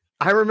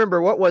 I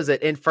remember, what was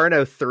it,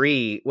 Inferno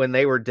 3, when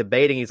they were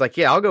debating, he's like,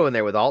 yeah, I'll go in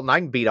there with Alton. I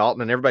can beat Alton.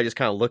 And everybody just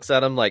kind of looks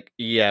at him like,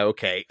 yeah,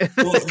 okay.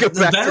 Well, Go the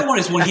back better to- one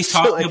is when he's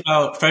actually- talking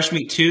about Fresh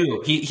Meat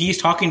 2. He's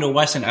talking to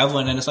Wes and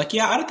Evelyn, and it's like,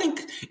 yeah, I don't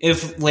think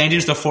if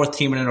Landon's the fourth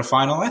team in a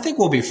final, I think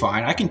we'll be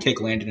fine. I can take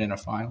Landon in a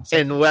final. So,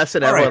 And Wes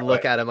and all everyone right,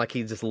 look at him like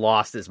he just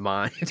lost his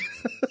mind.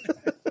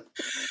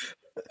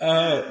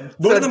 one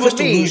So of the most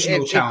to me, delusional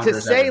to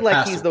challengers say ever. like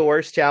Has he's to the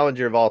worst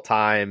challenger of all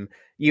time,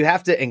 you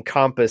have to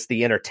encompass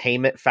the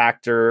entertainment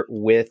factor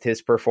with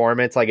his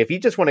performance. Like, if you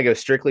just want to go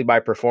strictly by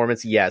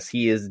performance, yes,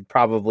 he is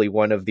probably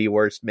one of the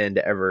worst men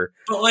to ever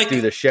But like, do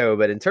the show.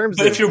 But in terms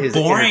but of if you're his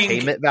boring-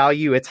 entertainment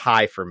value, it's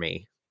high for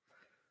me.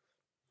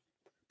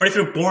 but if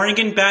you're boring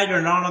and bad,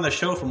 you're not on the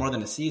show for more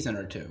than a season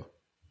or two.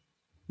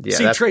 Yeah,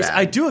 See, that's Trace, bad.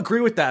 I do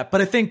agree with that,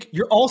 but I think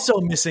you're also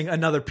missing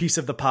another piece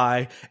of the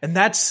pie, and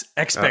that's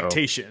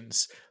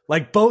expectations.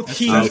 Like both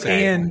he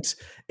okay. and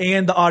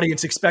the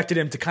audience expected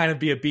him to kind of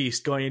be a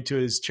beast going into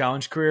his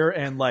challenge career,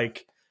 and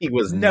like He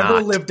was never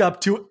not. lived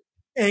up to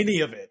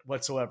any of it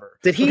whatsoever.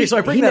 Did he? Okay, so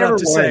I bring he that never up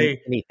to won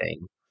say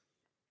anything.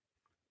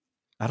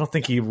 I don't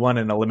think he won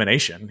an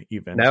elimination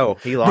even. No,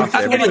 he lost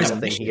But every anyways,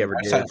 single thing he ever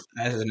as, did.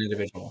 as an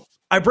individual.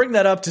 I bring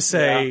that up to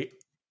say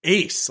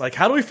Ace. Like,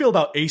 how do we feel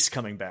about Ace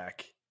coming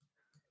back?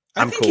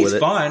 I I'm think cool he's with it.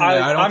 fun.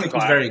 I don't I'm think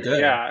glad. he's very good.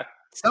 Yeah,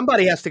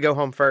 Somebody has to go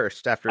home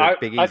first after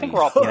Big Easy. I think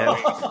we're all. you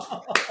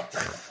know?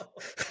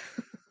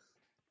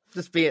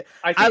 Just be.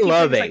 I, think I he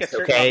love brings, like, a Ace,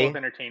 certain okay? level of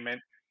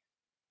entertainment.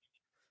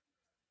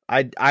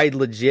 I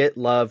legit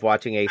love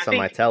watching Ace on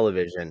my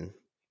television.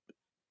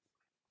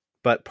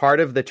 But part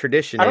of the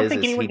tradition I don't is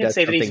think he anyone can does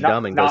say that something he's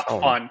dumb and goes not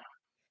home. fun.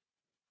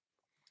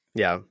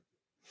 Yeah.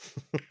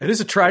 It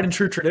is a tried and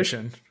true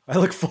tradition. I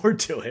look forward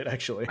to it,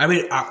 actually. I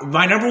mean,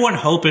 my number one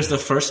hope is the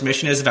first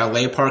mission is a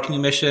valet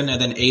parking mission,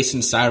 and then Ace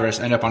and Cyrus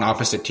end up on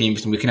opposite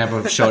teams, and we can have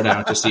a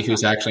showdown to see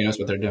who's actually knows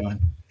what they're doing.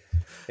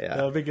 Yeah.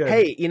 That'll be good.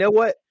 Hey, you know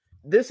what?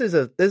 This is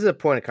a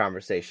point of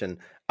conversation.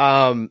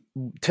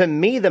 To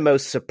me, the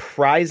most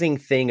surprising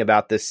thing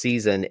about this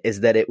season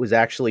is that it was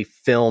actually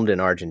filmed in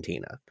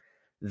Argentina.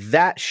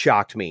 That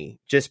shocked me,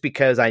 just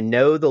because I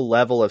know the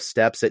level of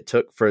steps it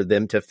took for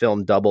them to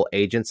film Double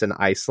Agents in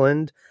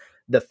Iceland.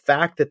 The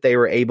fact that they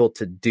were able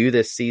to do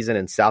this season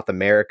in South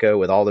America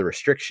with all the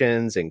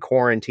restrictions and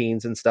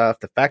quarantines and stuff,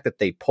 the fact that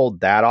they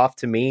pulled that off,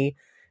 to me,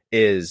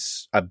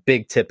 is a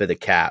big tip of the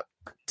cap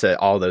to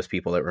all those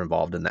people that were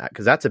involved in that,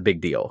 because that's a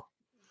big deal.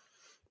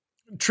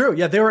 True.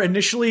 Yeah, they were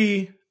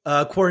initially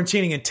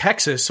quarantining in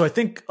Texas, so I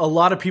think a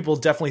lot of people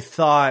definitely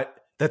thought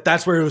that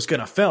that's where it was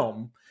going to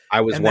film.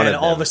 I was And one then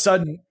of all them. of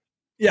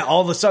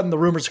a sudden, the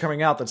rumors are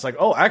coming out that's like,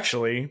 oh,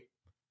 actually,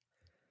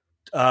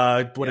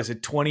 what is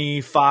it,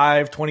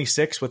 25,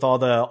 26 with all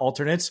the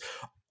alternates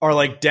are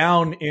like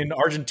down in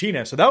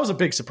Argentina. So that was a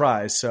big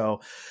surprise.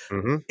 So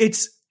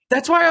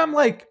that's why I'm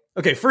like,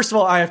 okay, first of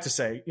all, I have to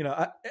say,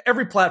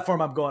 every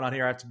platform I'm going on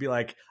here, I have to be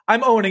like,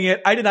 I'm owning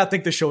it. I did not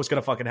think this show was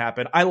going to fucking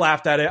happen. I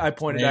laughed at it. I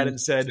pointed at it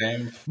and said,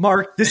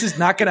 Mark, this is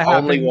not going to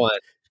happen. Only one.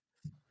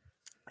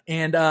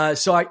 And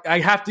so I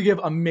have to give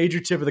a major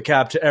tip of the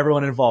cap to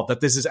everyone involved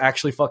that this is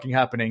actually fucking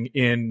happening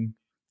in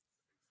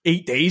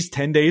 8 days,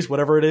 10 days,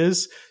 whatever it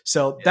is.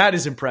 So that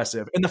is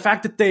impressive. And the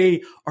fact that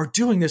they are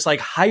doing this like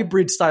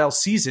hybrid style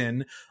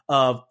season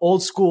of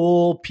old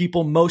school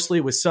people,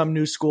 mostly with some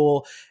new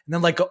school, and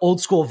then like an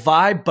old school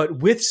vibe, but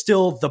with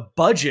still the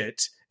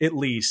budget, at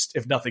least,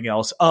 if nothing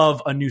else,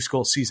 of a new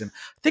school season.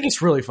 I think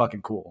it's really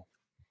fucking cool.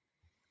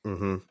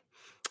 Mm-hmm.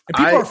 And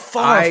people are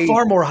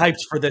far more hyped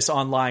for this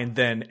online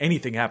than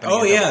anything happening.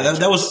 Oh yeah,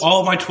 that was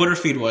all my Twitter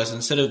feed was.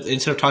 Instead of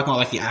talking about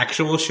like the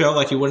actual show,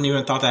 like you wouldn't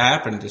even thought that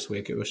happened this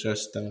week. It was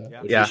just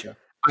yeah. show.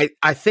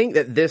 I think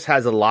that this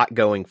has a lot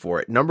going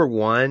for it. Number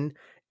one,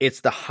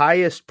 it's the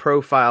highest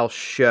profile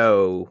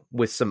show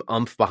with some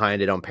oomph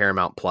behind it on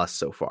Paramount Plus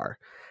so far.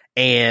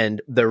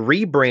 And the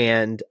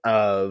rebrand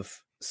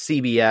of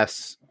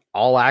CBS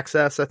All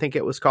Access, I think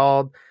it was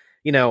called.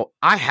 You know,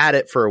 I had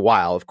it for a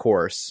while, of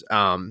course,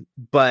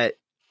 but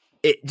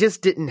it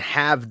just didn't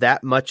have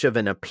that much of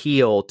an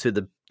appeal to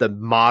the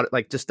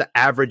like just the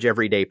average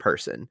everyday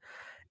person.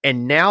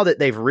 And now that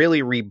they've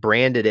really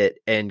rebranded it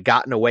and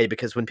gotten away,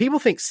 because when people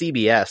think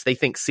CBS, they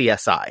think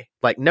CSI.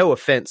 Like, no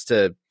offense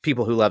to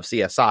people who love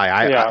CSI.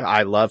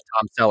 I love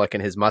Tom Selleck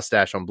and his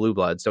mustache on Blue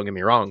Bloods. Don't get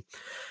me wrong.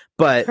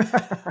 But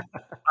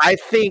I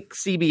think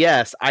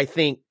CBS, I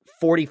think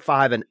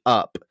 45 and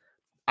up.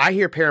 I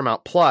hear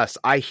Paramount Plus,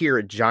 I hear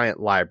a giant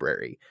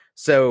library.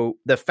 So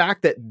the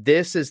fact that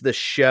this is the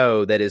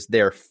show that is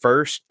their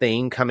first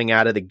thing coming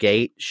out of the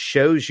gate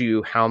shows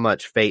you how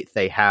much faith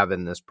they have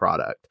in this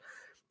product.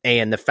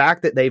 And the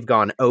fact that they've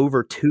gone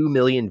over 2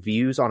 million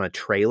views on a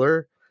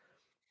trailer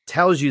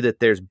tells you that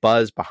there's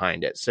buzz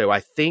behind it. So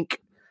I think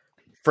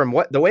from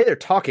the way they're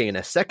talking, in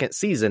a second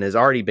season has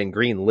already been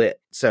green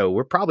lit. So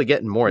we're probably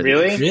getting more of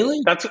these.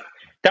 Really?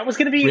 That was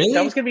going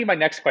to be my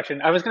next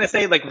question. I was going to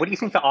say, like, what do you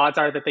think the odds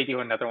are that they do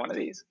another one of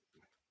these?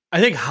 I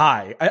think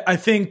high. I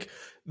think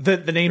the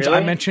names I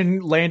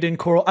mentioned, Landon,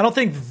 Coral, I don't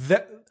think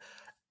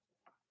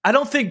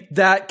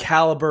that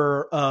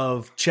caliber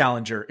of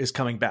challenger is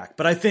coming back,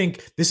 but I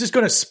think this is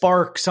going to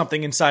spark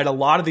something inside a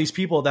lot of these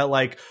people that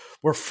like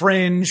were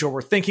fringe or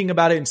were thinking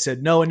about it and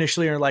said no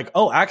initially, and are like,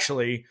 oh,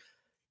 actually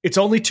it's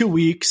only 2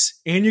 weeks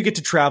and you get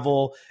to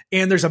travel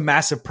and there's a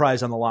massive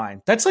prize on the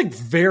line. That's like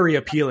very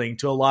appealing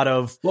to a lot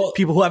of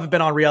people who haven't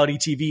been on reality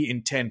TV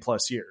in 10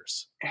 plus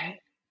years.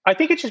 I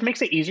think it just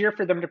makes it easier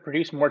for them to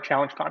produce more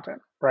challenge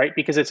content, right?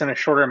 Because it's in a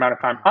shorter amount of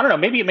time. I don't know,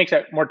 maybe it makes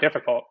it more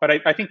difficult, but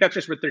I think that's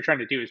just what they're trying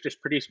to do, is just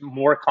produce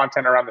more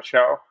content around the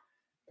show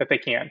that they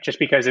can, just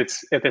because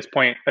it's at this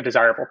point a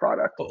desirable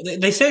product.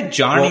 They said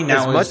Johnny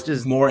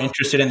is more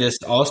interested in this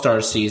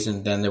All-Star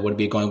season than they would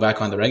be going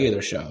back on the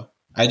regular show.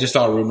 I just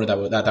saw a rumor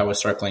that was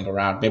circling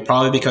around. But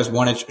probably because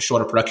one, it's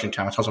shorter production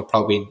time. It's also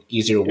probably an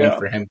easier win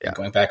for him than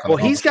going back on. Well,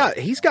 he's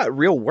got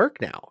real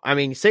work now. I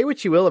mean, say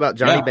what you will about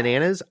Johnny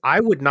Bananas, I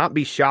would not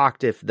be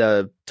shocked if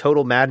the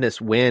Total Madness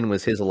win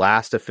was his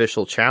last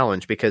official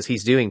challenge, because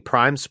he's doing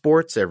Prime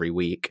Sports every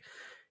week.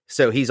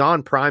 So he's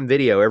on Prime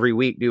Video every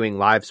week doing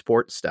live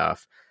sports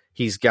stuff.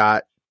 He's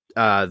got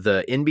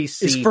the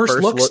NBC Is First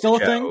Look still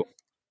show. A thing?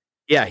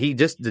 Yeah,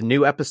 the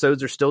new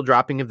episodes are still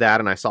dropping of that,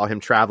 and I saw him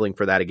traveling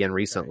for that again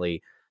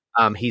recently.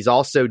 He's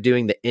also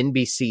doing the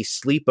NBC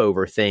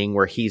sleepover thing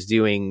where he's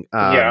doing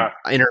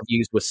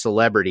interviews with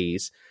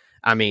celebrities.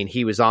 I mean,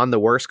 he was on The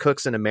Worst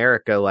Cooks in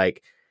America.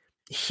 Like,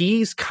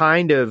 he's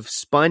kind of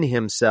spun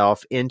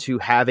himself into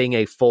having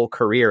a full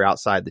career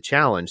outside the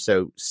challenge.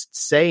 So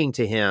saying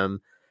to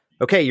him,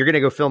 okay, you're going to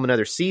go film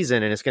another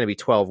season and it's going to be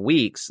 12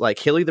 weeks. Like,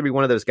 he'll either be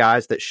one of those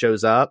guys that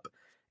shows up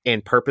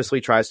and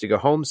purposely tries to go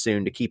home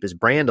soon to keep his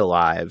brand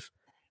alive,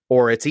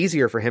 or it's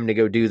easier for him to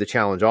go do the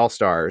Challenge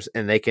All-Stars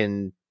and he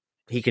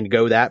can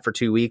go that for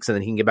 2 weeks and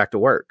then he can get back to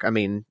work. I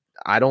mean,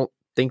 I don't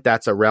think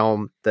that's a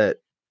realm that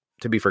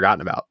to be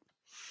forgotten about.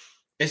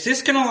 Is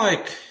this going to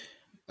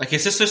like,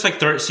 is this just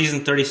like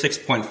season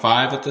 36.5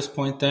 at this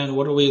point then?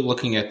 What are we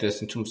looking at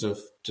this in terms of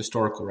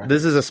historical record?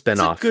 This is a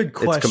spinoff. That's a good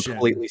question. It's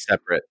completely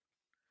separate.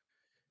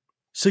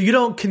 So you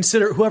don't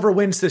consider whoever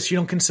wins this, you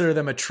don't consider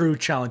them a true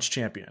challenge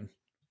champion?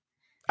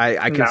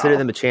 I consider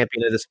them a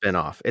champion of the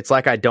spinoff. It's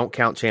like I don't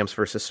count Champs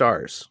versus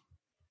Stars.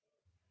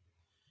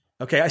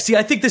 Okay, I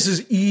think this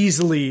is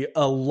easily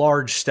a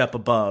large step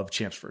above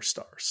Champs vs.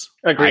 Stars.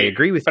 Agreed. I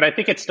agree with but you. I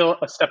think it's still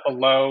a step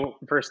below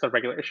versus the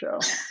regular show.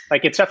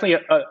 Like, it's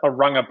definitely a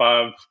rung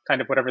above kind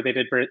of whatever they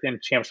did in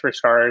Champs vs.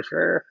 Stars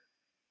or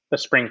the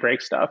spring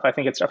break stuff. I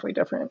think it's definitely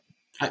different.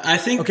 I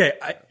think... Okay,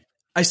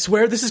 I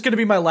swear this is going to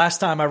be my last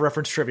time I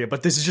reference trivia,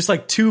 but this is just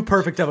like too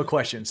perfect of a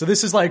question. So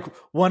this is like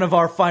one of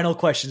our final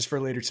questions for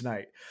later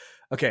tonight.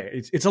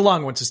 Okay, it's a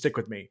long one, so stick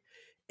with me.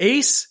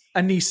 Ace,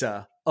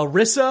 Anissa,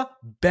 Arissa,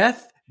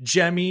 Beth,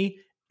 Jemmy,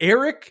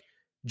 Eric,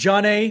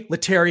 Johnny,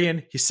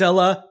 Latarian,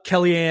 Gisela,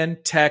 Kellyanne,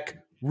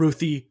 Tech,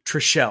 Ruthie,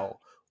 Trishelle.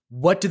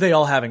 What do they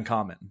all have in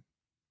common?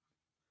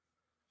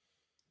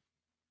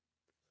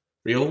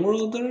 Real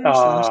worlders?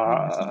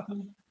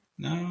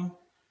 No.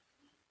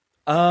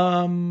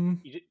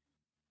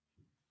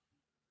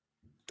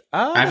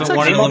 I have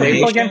one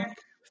elimination.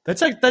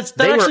 That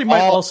actually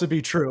might also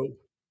be true.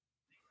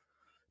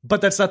 But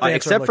that's not the answer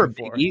except for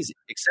Big Easy.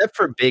 Except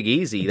for Big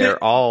Easy,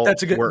 they're all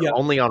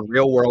only on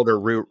Real World or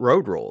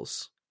Road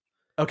Rules.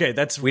 Okay,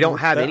 we don't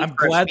have any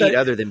speed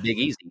other than Big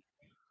Easy.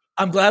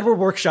 I'm glad we're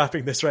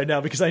workshopping this right now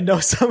because I know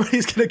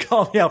somebody's going to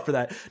call me out for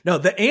that. No,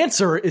 the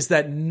answer is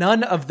that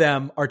none of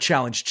them are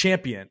challenge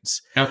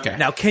champions. Okay.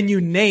 Now, can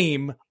you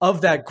name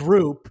of that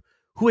group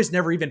who has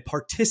never even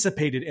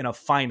participated in a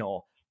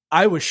final?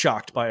 I was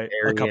shocked by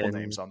a couple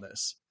names on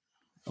this.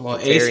 Well,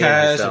 Ace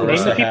has. Name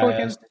the people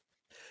again.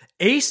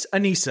 Ace,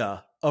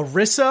 Anissa,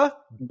 Arissa,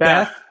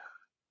 Beth.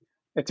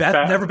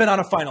 Beth never been on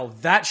a final.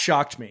 That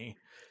shocked me.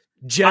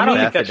 Jemmy, I don't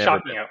think that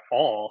shocked me at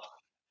all.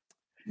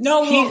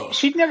 No,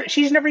 she's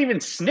never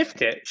even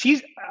sniffed it.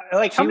 She's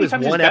like, how many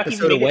times one has Beth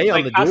episode even away made on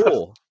it, the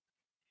duel?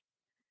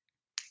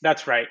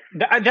 That's right.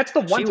 That's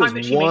the one She time was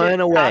that she made one it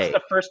away. past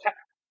the first.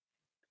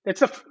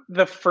 It's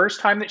the first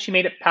time that she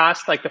made it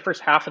past like the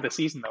first half of the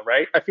season, though,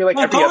 right? I feel like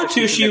Well, every other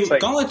season, it's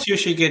like, Gauntlet 2,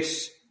 she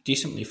gets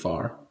decently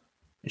far.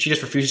 And she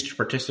just refuses to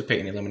participate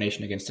in the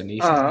elimination against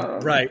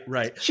Anissa.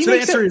 Right. She So the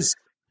makes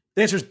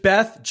answer is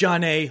Beth,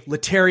 John A,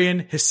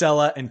 Laterian,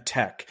 Hisela, and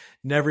Tech.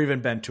 Never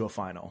even been to a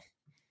final.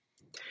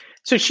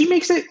 so she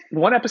makes it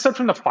one episode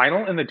from the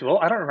final in the duel.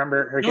 I don't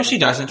remember her. No, she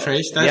doesn't,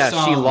 Trace. She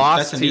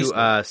lost that's to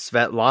Anissa.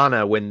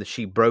 Svetlana when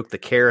she broke the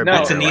carabiner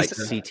That's like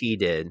Anissa. CT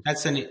did.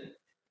 That's Anissa.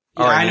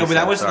 Or Yeah, I know, but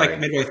that Anissa, was sorry. like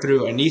midway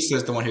through. Anissa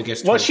is the one who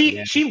gets Well, towards the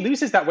end. she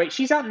loses that way.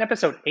 She's out in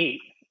episode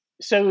 8.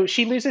 So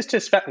she loses to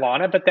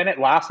Svetlana, but then it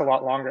lasts a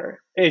lot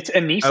longer. It's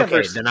Anissa Okay,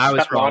 versus then I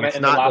was Svetlana wrong. It's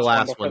in not the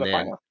last before one the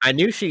then. final. I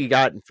knew she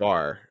got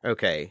far.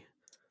 Okay.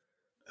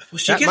 Well,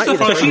 she that gets might so be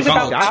the far first from she's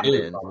about Gauntlet half- 2.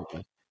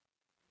 then.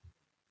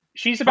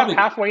 She's about Probably-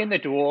 halfway in the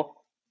duel.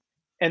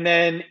 And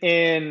then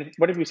in,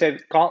 what did we say?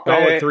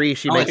 Gauntlet 3,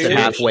 she Gauntlet makes it 2,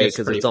 halfway she gets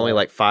because pretty it's only far.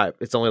 like 5.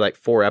 It's only like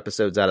 4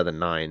 episodes out of the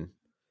 9.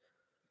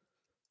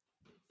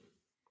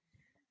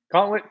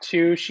 Gauntlet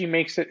 2, she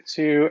makes it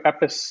to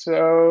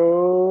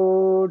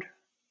episode...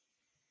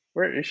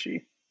 Where is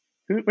she?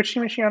 Which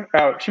team is she on?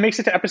 Oh, she makes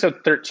it to episode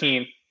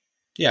 13.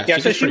 Yeah, Yeah,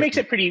 so gets she pretty makes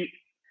it pretty...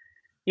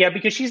 Yeah,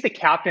 because she's the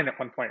captain at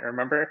one point,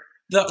 remember?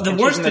 The And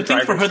worst she's in the thing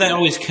for her driver's that seat.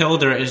 always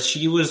killed her is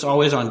she was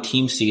always on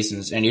team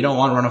seasons, and you don't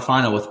want to run a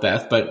final with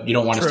Beth, but you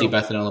don't want to True. see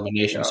Beth in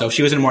elimination. Yeah. So if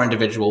she was in more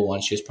individual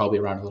ones, she was probably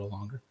around a little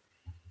longer.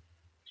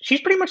 She's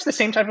pretty much the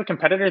same type of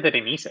competitor that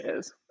Anissa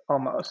is,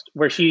 almost.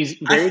 Where she's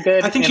very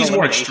good I think in she's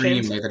more eliminations.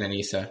 extreme than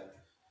Anissa.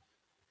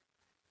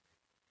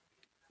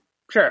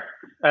 Sure.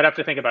 I'd have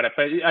to think about it.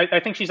 But I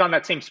think she's on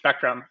that same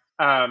spectrum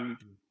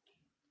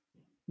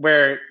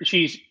where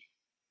she's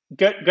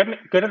good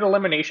at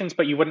eliminations,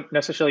 but you wouldn't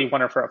necessarily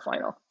want her for a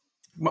final.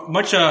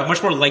 Much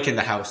more like in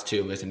the house,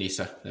 too, as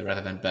Anissa,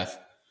 rather than Beth.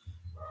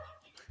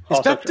 Is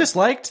Also Beth true.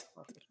 disliked?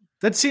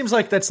 That seems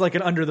like that's like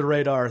an under the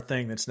radar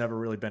thing that's never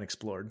really been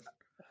explored.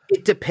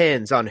 It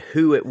depends on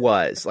who it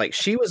was. Like,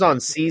 she was on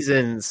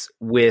seasons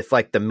with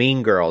like the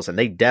Mean Girls, and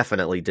they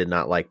definitely did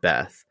not like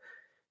Beth.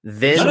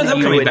 Then None of them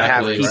you coming would back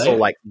have really, people right?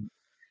 like,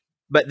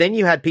 but then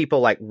you had people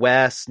like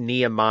Wes,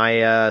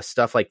 Nehemiah,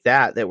 stuff like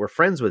that were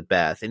friends with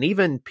Beth, and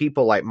even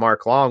people like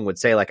Mark Long would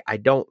say like, I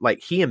don't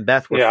like. He and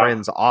Beth were Yeah.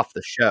 friends off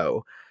the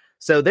show,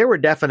 so there were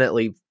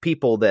definitely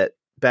people that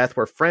Beth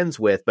were friends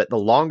with. But the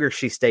longer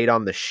she stayed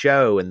on the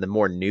show, and the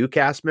more new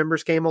cast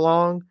members came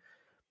along,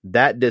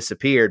 that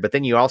disappeared. But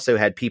then you also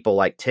had people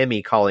like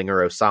Timmy calling her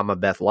Osama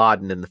Beth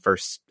Laden in the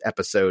first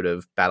episode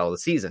of Battle of the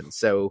Season.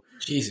 So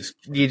Jesus.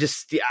 you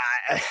just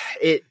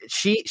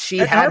she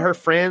And had aren't- her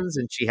friends,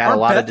 and she had a Aren't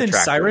lot Beth of and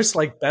detractors. Cyrus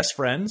like best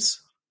friends?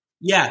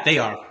 Yeah, they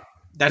are.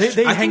 They I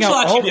think hang she'll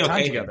out actually all be the time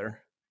okay. together.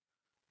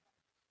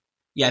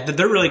 Yeah,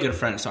 they're really good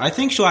friends. So I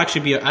think she'll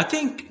actually be. I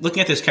think looking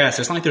at this cast,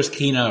 it's not like there's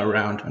Kina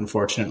around,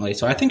 unfortunately.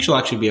 So I think she'll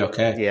actually be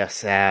okay. Yeah,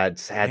 sad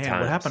Man,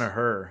 times. what happened to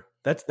her?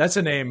 That's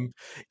a name.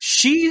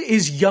 She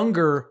is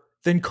younger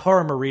than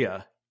Cara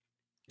Maria.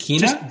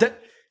 Kina?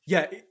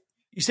 Yeah.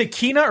 You say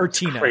Kina or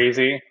Tina?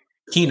 Crazy.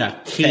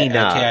 Kina. Kina.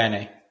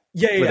 K-I-N-A.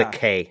 Yeah, with yeah. a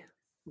K.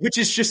 Which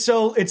is just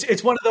so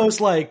it's one of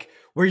those like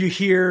where you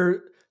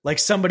hear like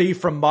somebody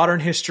from modern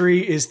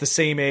history is the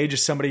same age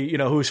as somebody, you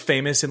know, who's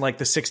famous in like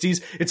the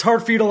 60s. It's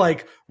hard for you to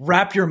like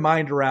wrap your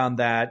mind around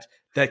that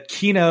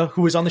Kina,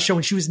 who was on the show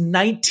when she was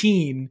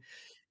 19,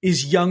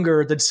 is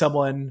younger than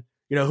someone,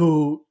 you know,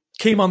 who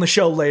came on the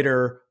show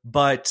later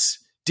but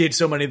did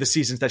so many of the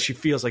seasons that she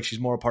feels like she's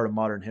more a part of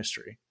modern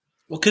history.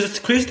 Well, because the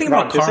crazy thing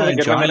Rob, about this is Cara a and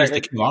good one Johnny that I is they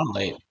heard. came on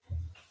late.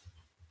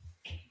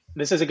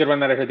 This is a good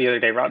one that I heard the other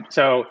day, Rob.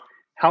 So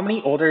how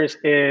many older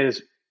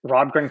is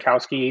Rob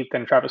Gronkowski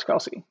than Travis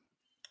Kelce?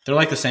 They're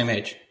like the same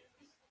age.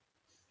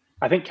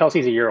 I think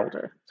Kelsey's a year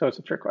older, so it's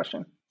a trick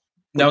question.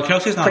 No,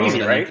 Kelsey's not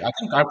Crazy, older than right? him.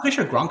 I'm pretty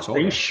sure Gronk's Are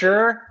older. you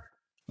sure? Are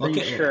Look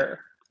you at- sure?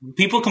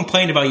 People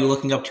complained about you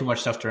looking up too much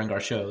stuff during our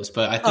shows,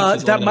 but I think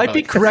he's That older might than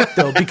be both. correct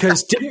though,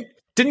 because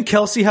didn't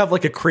Kelsey have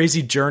like a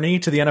crazy journey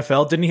to the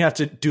NFL? Didn't he have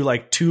to do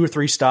like 2 or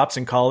 3 stops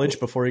in college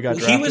before he got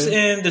drafted? He was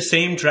in the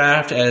same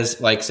draft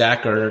as like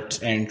Zach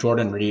Ertz and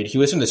Jordan Reed. He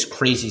was in this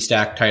crazy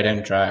stacked tight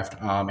end draft,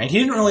 and he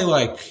didn't really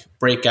like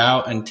break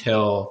out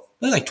until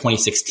like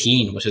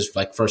 2016, which is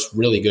like first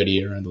really good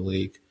year in the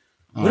league.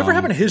 Whatever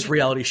happened to his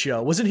reality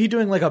show? Wasn't he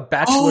doing like a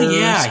Bachelor? Oh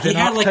yeah, he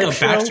had spin-off like type a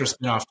show? Baxter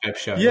spinoff type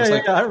show. Yeah, it was yeah,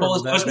 like, I remember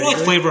well, it was that more like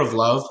vaguely. Flavor of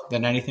Love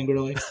than anything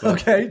really.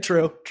 But- Okay,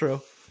 true.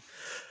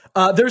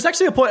 There's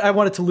actually a point I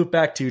wanted to loop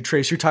back to,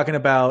 Trace. You're talking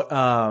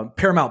about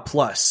Paramount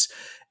Plus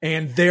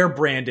and their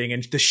branding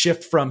and the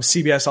shift from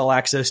CBS All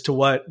Access to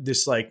what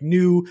this like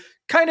new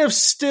kind of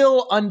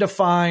still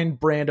undefined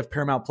brand of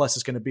Paramount Plus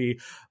is going to be.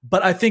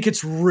 But I think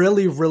it's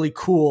really, really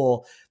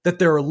cool that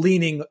they're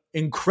leaning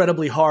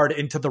incredibly hard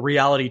into the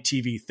reality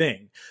TV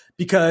thing.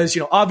 Because,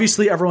 you know,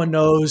 obviously everyone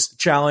knows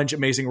Challenge,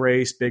 Amazing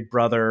Race, Big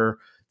Brother,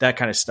 that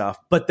kind of stuff.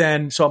 But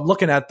then, so I'm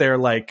looking at their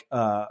like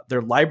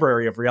their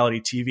library of reality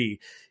TV.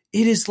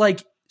 It is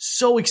like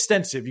so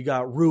extensive. You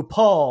got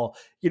RuPaul.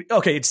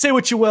 Okay, say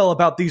what you will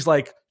about these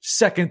like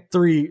second,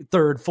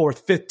 third,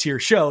 fourth, fifth tier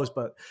shows,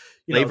 but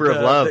Flavor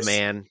of Love,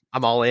 man.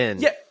 I'm all in.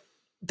 Yeah.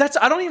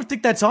 I don't even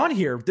think that's on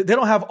here. They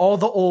don't have all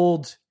the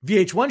old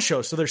VH1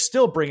 shows, so they're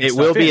still bringing it.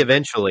 Will be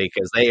eventually,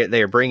 because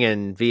they are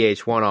bringing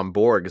VH1 on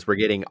board, because we're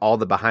getting all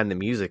the behind the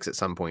musics at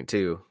some point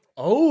too.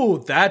 Oh,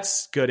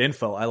 that's good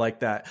info. I like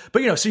that.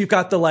 But so you've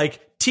got the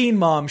like Teen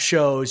Mom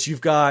shows,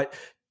 you've got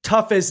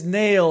Tough as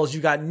Nails,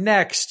 you've got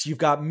Next, you've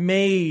got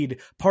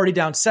Made, Party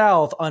Down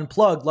South,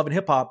 Unplugged, Love and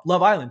Hip Hop,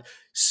 Love Island.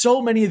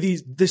 So many of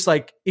this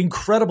like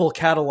incredible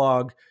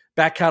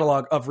back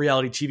catalog of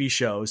reality TV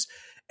shows.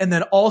 And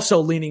then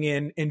also leaning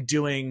in and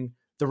doing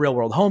the Real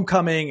World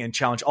Homecoming and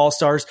Challenge All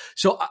Stars.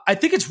 So I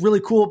think it's really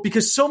cool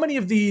because so many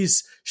of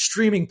these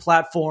streaming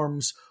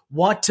platforms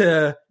want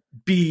to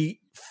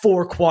be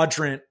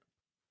 4-quadrant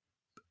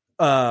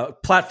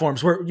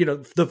platforms where,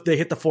 they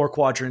hit the 4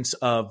 quadrants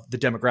of the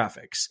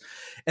demographics.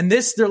 And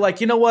they're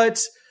like, you know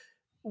what?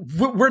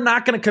 We're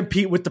not going to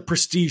compete with the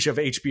prestige of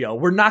HBO.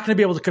 We're not going to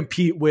be able to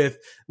compete with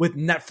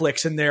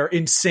Netflix and their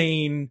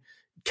insane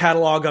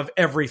catalog of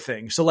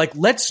everything. So like,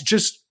 let's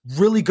just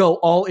really go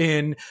all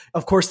in.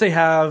 Of course they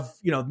have,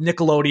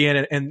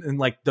 Nickelodeon and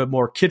like the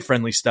more kid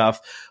friendly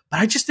stuff, but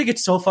I just think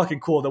it's so fucking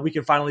cool that we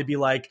can finally be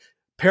like,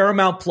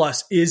 Paramount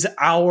Plus is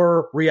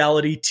our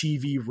reality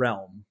TV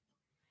realm.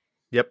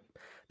 Yep.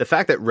 The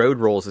fact that Road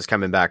Rules is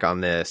coming back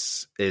on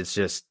this is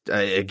just,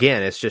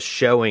 again, it's just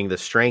showing the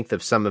strength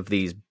of some of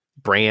these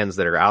brands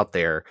that are out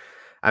there.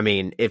 I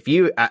mean,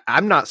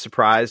 I'm not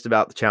surprised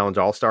about the Challenge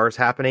All Stars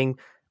happening.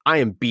 I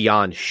am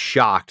beyond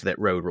shocked that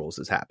Road Rules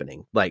is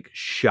happening. Like,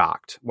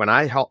 shocked. When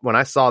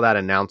I saw that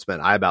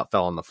announcement, I about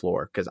fell on the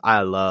floor because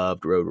I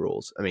loved Road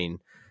Rules. I mean,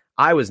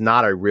 I was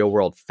not a Real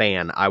World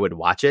fan. I would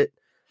watch it,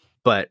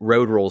 but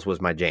Road Rules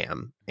was my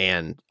jam.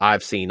 And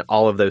I've seen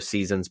all of those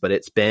seasons, but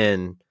it's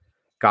been,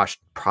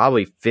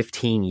 probably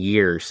 15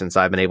 years since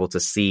I've been able to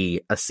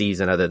see a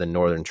season other than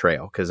Northern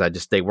Trail, because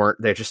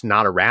they're just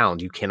not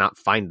around. You cannot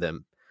find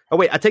them. Oh,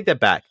 wait, I take that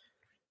back.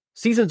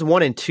 Seasons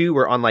 1 and 2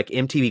 were on like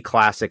MTV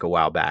Classic a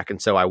while back,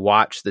 and so I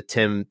watched the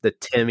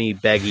Timmy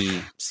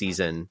Beggy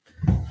season.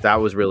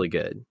 That was really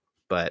good.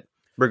 But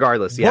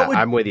regardless,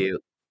 I'm with you.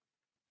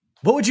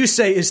 What would you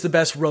say is the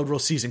best Road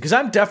Rules season? Because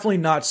I'm definitely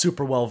not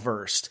super well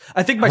versed.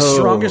 I think my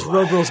strongest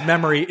Road Rules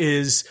memory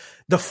is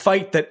the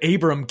fight that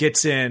Abram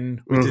gets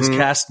in with his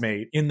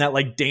castmate in that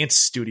like dance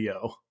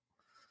studio.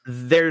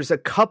 There's a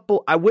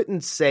couple. I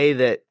wouldn't say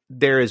that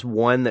there is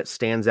one that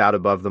stands out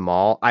above them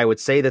all. I would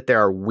say that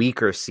there are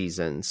weaker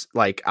seasons.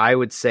 Like, I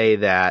would say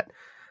that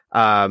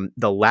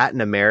the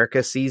Latin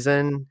America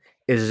season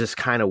is just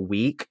kind of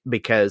weak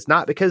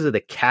not because of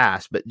the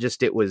cast, but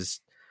just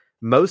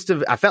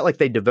I felt like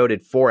they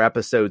devoted 4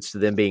 episodes to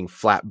them being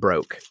flat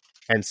broke.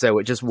 And so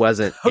it just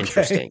wasn't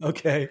interesting.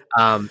 Okay.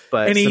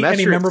 But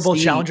any memorable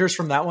challengers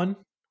from that one?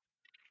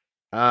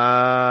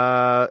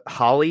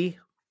 Holly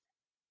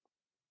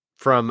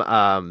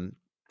from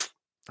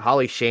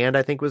Holly Shand,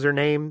 I think was her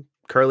name.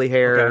 Curly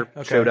hair,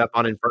 okay. Showed up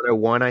on Inferno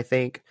 1, I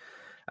think.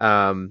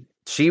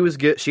 She was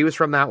good. She was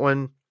from that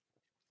one.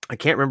 I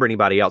can't remember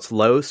anybody else.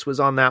 Los was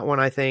on that one,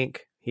 I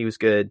think. He was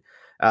good.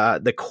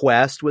 The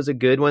Quest was a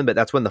good one, but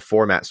that's when the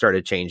format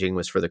started changing,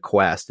 was for the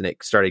Quest, and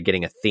it started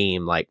getting a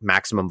theme like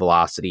maximum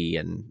velocity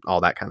and all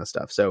that kind of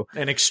stuff. So,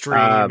 and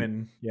extreme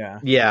and yeah.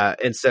 Yeah.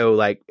 And so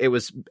like it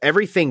was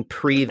everything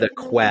pre the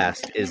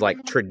Quest is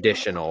like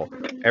traditional.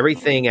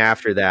 Everything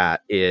after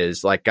that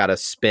is like got a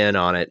spin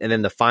on it. And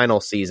then the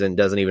final season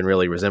doesn't even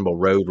really resemble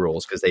Road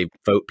Rules because they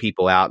vote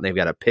people out and they've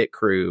got a pit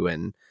crew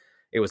and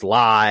it was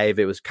live.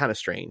 It was kind of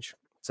strange.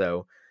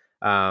 So,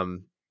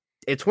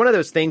 it's one of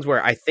those things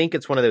where I think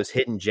it's one of those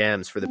hidden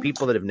gems for the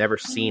people that have never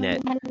seen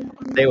it.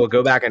 They will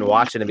go back and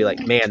watch it and be like,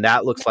 man,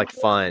 that looks like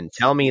fun.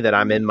 Tell me that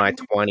I'm in my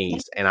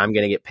 20s and I'm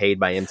going to get paid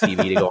by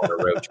MTV to go on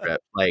a road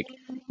trip. Like,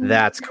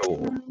 that's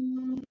cool.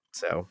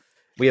 So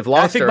we have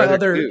lost our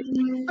other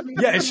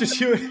yeah, it's just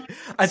you.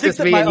 It's just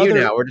me and you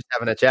now. We're just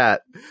having a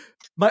chat.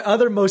 My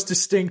other most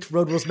distinct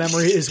Road Rules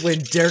memory is when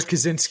Derek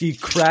Kaczynski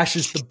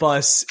crashes the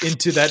bus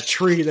into that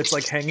tree that's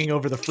like hanging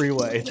over the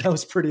freeway. That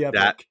was pretty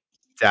epic.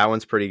 That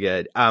one's pretty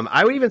good.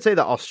 I would even say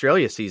the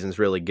Australia season's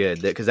really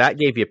good because that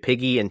gave you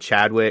Piggy and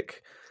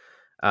Chadwick.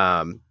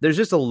 There's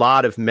just a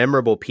lot of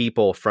memorable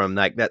people from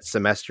like that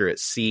semester at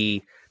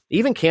sea.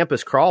 Even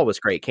Campus Crawl was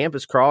great.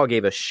 Campus Crawl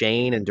gave us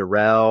Shane and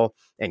Darrell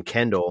and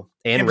Kendall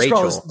and Campus Rachel.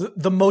 Crawl is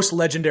the most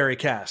legendary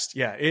cast.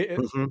 Yeah.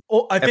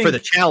 I think for the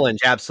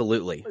challenge,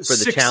 absolutely. For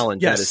the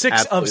challenge, yeah,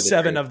 6 of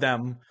 7 of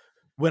them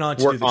went on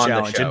to do the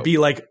challenge and be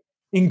like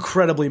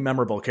incredibly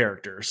memorable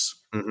characters.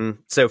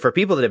 So for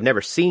people that have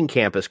never seen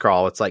Campus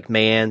Crawl, it's like,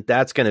 man,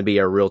 that's going to be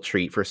a real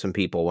treat for some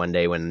people one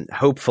day when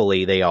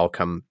hopefully they all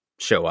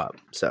show up.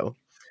 So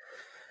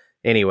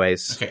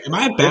anyways. Okay. Am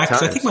I back?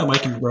 'Cause I think my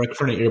mic and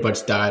microphone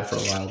earbuds died for a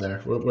while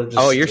there. We're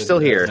just you're still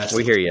here.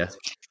 We hear you.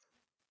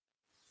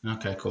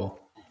 Okay, cool.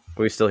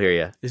 We still hear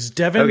you. Is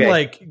Devin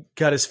like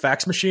got his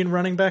fax machine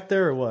running back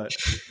there or what?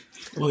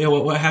 Well, yeah,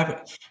 what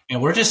happened?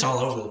 And we're just all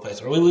over the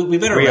place. We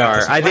better. We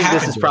are. I think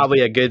this is probably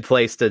a good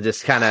place to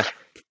just kind of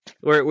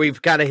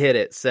we've kind of hit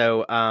it.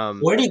 So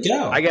where'd he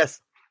go? I guess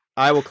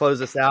I will close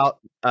this out.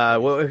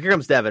 Well, here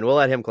comes Devin. We'll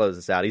let him close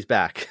this out. He's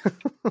back.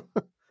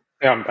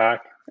 Yeah, I'm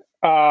back.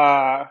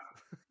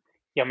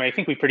 Yeah, I mean, I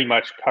think we pretty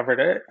much covered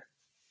it.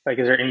 Like,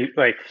 is there any,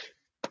 like,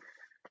 I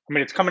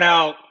mean, it's coming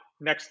out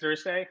next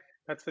Thursday.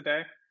 That's the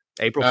day.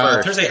 April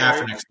 1st. Thursday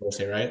after next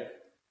Thursday, right?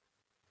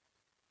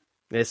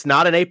 It's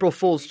not an April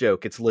Fool's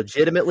joke. It's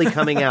legitimately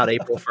coming out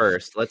April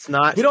 1st. Let's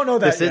not. We don't know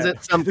that This yet.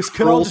 isn't some This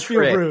could all just be a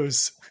trick.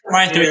 ruse.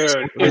 Right, Dude,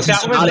 if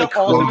that was the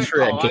ultimate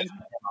trick. con,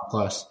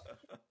 Plus.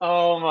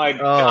 oh my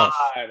God.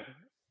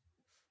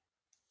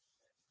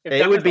 If It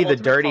that would was be the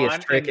ultimate dirtiest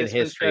con, trick then in this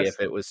was history just-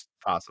 if it was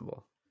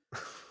possible.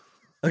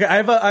 Okay, I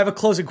have a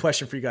closing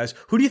question for you guys.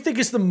 Who do you think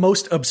is the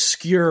most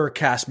obscure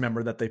cast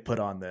member that they put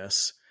on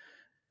this?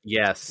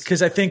 Yes.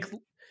 Because I think,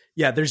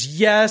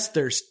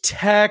 there's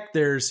Tech,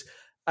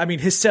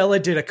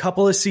 Hisela did a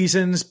couple of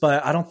seasons,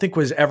 but I don't think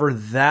was ever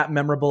that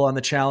memorable on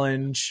the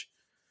challenge.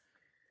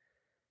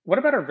 What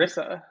about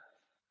Arissa?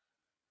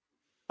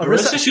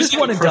 She's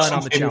one and done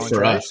on the challenge for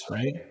right? us,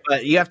 right?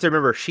 But you have to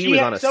remember, she was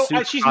on a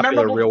super she's popular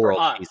memorable Real for World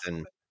us.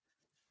 season.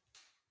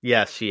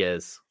 Yes, she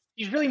is.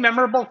 She's really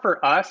memorable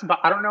for us, but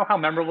I don't know how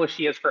memorable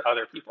she is for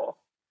other people.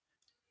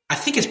 I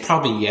think it's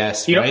probably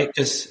yes, You know- right?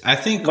 Because I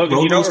think Logan,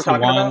 you know what we're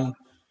talking about?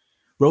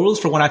 Rolos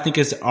for one, I think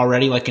is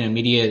already like an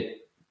immediate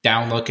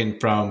down look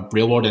from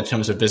Real World in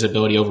terms of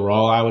visibility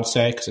overall, I would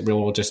say, because Real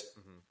World just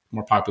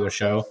more popular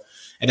show.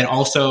 And then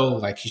also,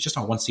 like, he's just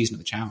on one season of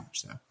the challenge,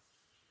 so.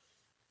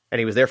 And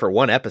he was there for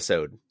one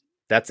episode.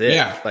 That's it.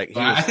 Yeah, Like, he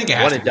but was I think it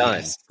has one to and be done.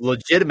 yes.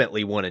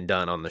 Legitimately one and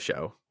done on the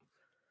show.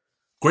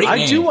 Great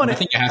name. I do want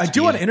to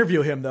to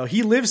interview him though.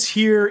 He lives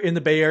here in the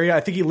Bay Area.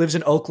 I think he lives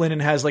in Oakland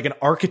and has like an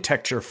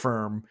architecture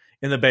firm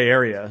in the Bay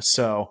Area.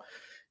 So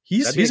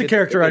he's a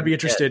character I'd be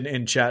interested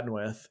in chatting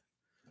with.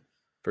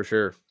 For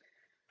sure.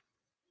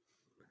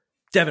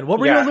 Devin, what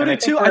were you alluding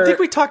to? I think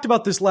we talked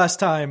about this last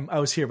time I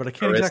was here, but I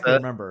can't exactly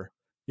remember.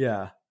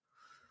 Yeah.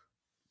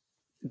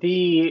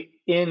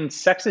 In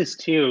Sexes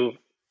 2,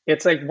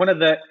 it's like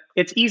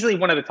it's easily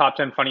one of the top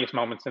 10 funniest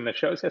moments in the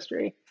show's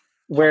history,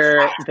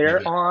 where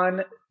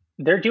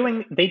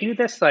they do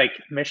this like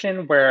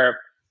mission where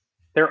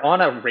they're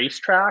on a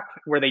racetrack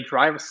where they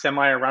drive a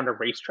semi around a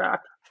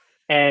racetrack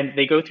and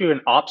they go through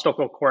an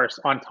obstacle course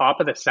on top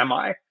of the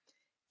semi.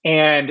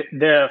 And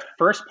the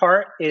first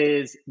part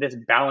is this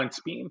balance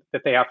beam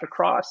that they have to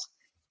cross.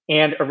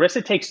 And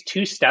Arissa takes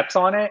 2 steps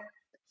on it,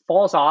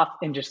 falls off,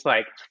 and just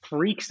like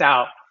freaks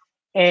out.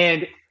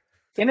 And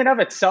in and of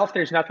itself,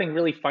 there's nothing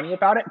really funny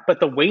about it. But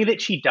the way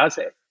that she does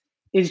it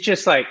is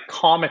just like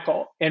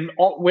comical. And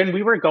when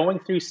we were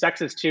going through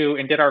Sexes 2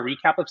 and did our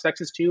recap of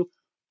Sexes 2,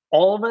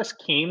 all of us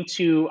came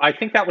to, I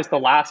think that was the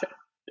last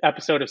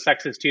episode of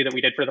Sexes 2 that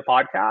we did for the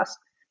podcast.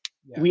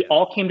 Yeah. We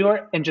all came to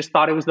it and just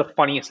thought it was the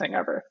funniest thing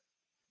ever.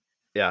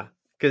 Yeah,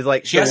 because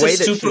like she has a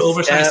super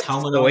oversized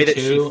helmet, the way that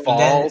she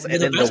falls, and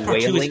then the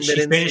wailing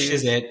that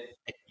finishes it.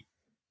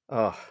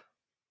 Oh,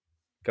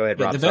 go ahead,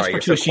 Rob. The best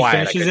part too is she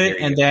finishes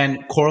it, and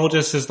then Coral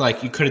just is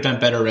like, "You could have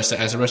done better, Arissa."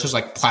 As Arissa's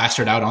like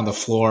plastered out on the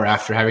floor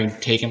after having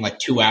taken like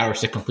 2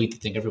 hours to complete the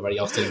thing everybody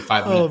else did in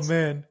 5 minutes. Oh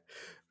man,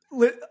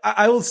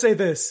 I will say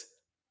this: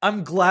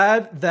 I'm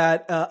glad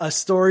that a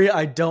story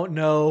I don't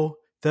know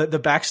the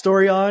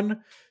backstory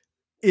on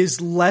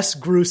is less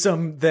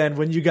gruesome than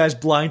when you guys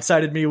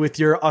blindsided me with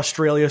your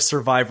Australia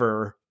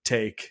Survivor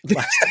take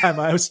last time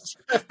I was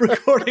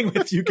recording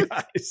with you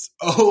guys.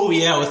 Oh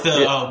yeah, with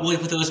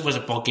the was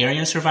it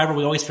Bulgarian Survivor?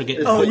 We always forget.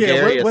 Oh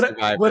yeah,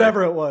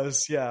 whatever it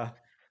was. Yeah,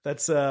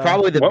 that's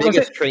probably the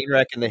biggest train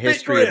wreck in the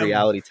history of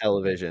reality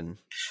television.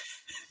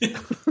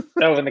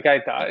 Oh, when the guy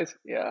dies,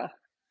 yeah.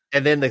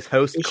 And then the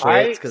host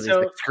quits because he's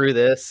like, "Screw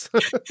this."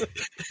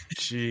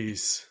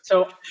 Jeez.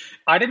 So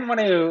I didn't want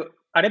to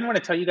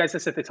tell you guys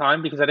this at the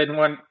time because I didn't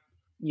want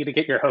you to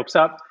get your hopes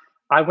up.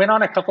 I went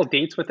on a couple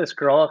dates with this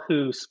girl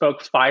who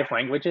spoke 5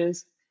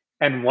 languages,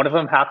 and one of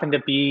them happened to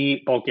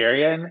be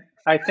Bulgarian,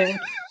 I think.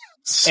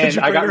 And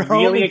I got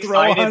really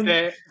excited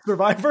that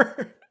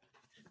Survivor.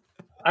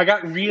 I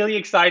got really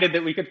excited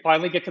that we could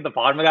finally get to the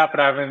bottom of that, but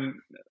I haven't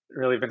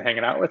really been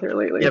hanging out with her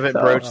lately. You haven't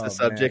broached the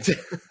subject.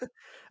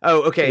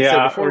 Oh, okay.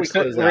 Yeah, so before we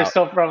close out, we're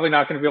still probably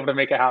not going to be able to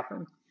make it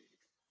happen.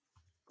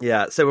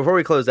 Yeah. So before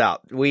we close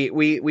out,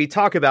 we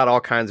talk about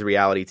all kinds of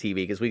reality TV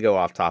because we go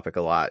off topic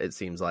a lot, it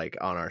seems like,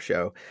 on our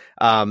show.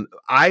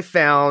 I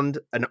found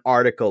an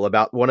article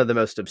about one of the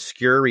most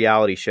obscure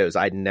reality shows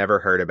I'd never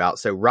heard about.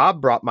 So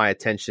Rob brought my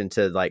attention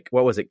to, like,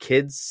 what was it?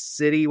 Kids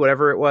City,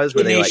 whatever it was,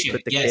 where they like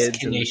put the kids.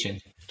 Kid Nation.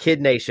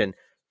 Kid Nation.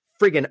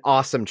 Friggin'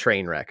 awesome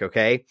train wreck.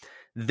 Okay.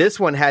 This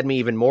one had me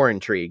even more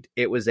intrigued.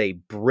 It was a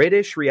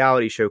British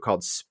reality show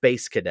called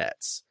Space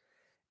Cadets,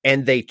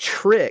 and they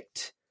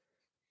tricked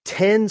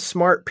 10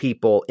 smart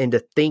people into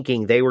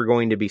thinking they were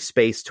going to be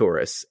space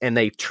tourists, and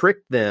they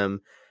tricked them,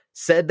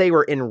 said they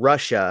were in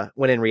Russia,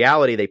 when in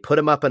reality they put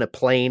them up in a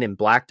plane and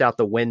blacked out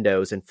the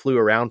windows and flew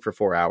around for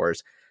 4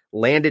 hours,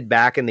 landed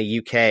back in the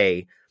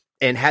UK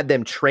and had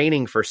them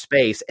training for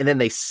space. And then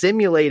they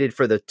simulated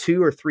for the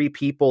 2 or 3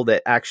 people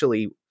that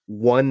actually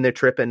won the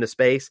trip into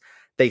space.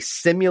 They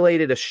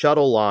simulated a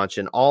shuttle launch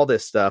and all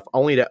this stuff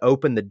only to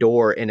open the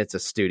door and it's a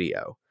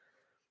studio.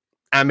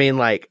 I mean,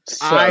 like,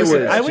 I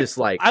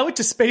went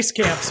to space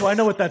camp, so I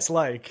know what that's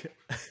like.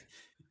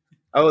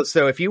 Oh,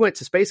 so if you went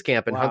to space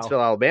camp in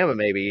Huntsville, Alabama,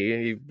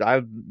 maybe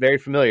I'm very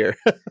familiar.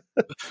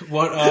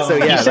 What? So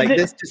yeah, like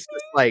this,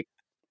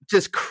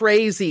 just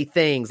crazy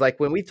things. Like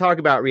when we talk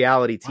about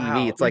reality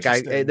TV, it's like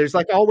there's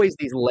like always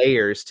these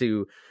layers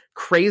to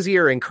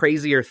crazier and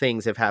crazier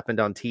things have happened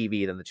on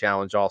TV than the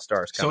Challenge All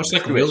Stars. So it's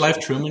like a real life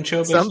Truman Show.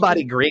 Basically?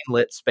 Somebody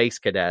greenlit Space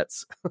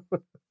Cadets.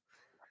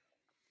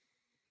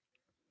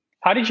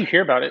 How did you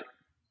hear about it?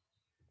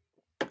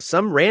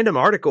 Some random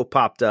article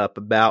popped up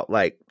about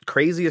like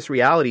craziest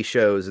reality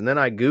shows, and then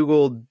I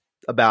Googled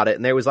about it,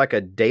 and there was like a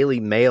Daily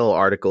Mail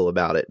article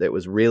about it that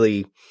was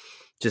really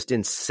just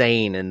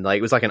insane, and like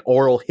it was like an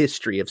oral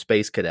history of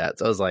Space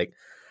Cadets.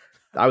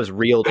 I was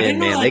reeled in,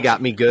 man. They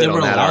got me good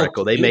on that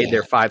article. They made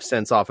their 5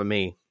 cents off of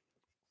me.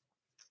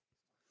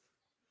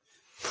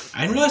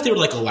 I didn't realize they were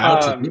like allowed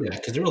to do that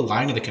because they were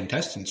lying to the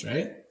contestants,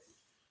 right?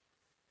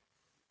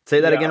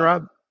 Say that again,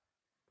 Rob.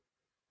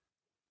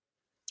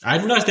 I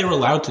didn't realize they were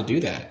allowed to do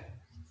that.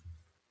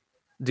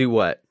 Do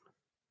what?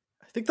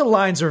 I think the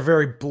lines are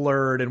very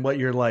blurred in what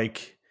you're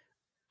like,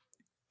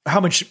 how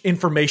much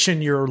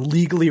information you're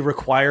legally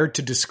required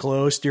to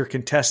disclose to your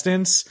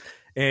contestants.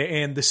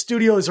 And the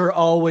studios are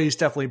always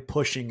definitely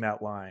pushing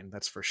that line.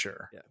 That's for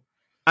sure. Yeah.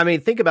 I mean,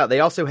 think about,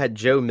 they also had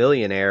Joe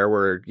Millionaire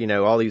where, you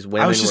know, all these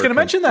women. I was just going to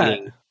mention that.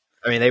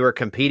 I mean, they were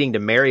competing to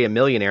marry a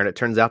millionaire, and it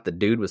turns out the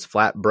dude was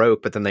flat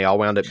broke, but then they all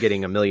wound up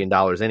getting $1 million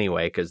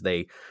anyway because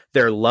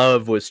their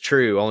love was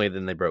true. Only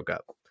then they broke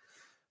up.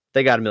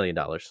 They got $1 million,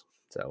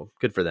 so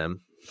good for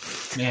them.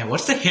 Man,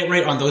 what's the hit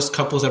rate on those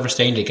couples ever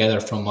staying together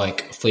from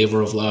like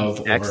Flavor of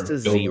Love? Next to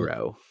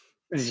zero.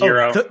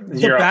 Zero.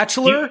 The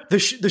Bachelor, the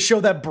show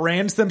that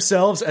brands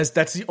themselves as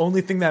that's the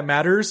only thing that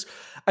matters.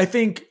 I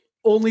think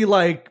only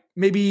like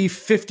maybe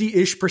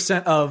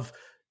 50-ish% of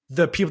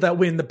the people that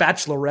win the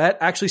Bachelorette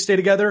actually stay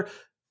together.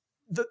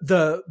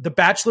 The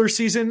Bachelor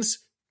seasons,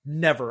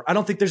 never. I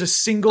don't think there's a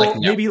single,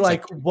 maybe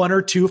like one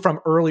or two from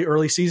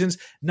early seasons.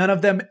 None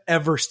of them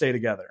ever stay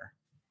together.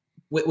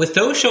 With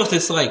those shows,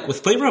 it's like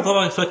with Flavor of Love,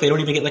 I feel like they don't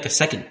even get like a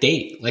second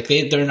date. Like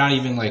they're not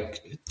even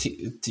like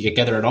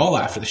together at all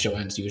after the show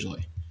ends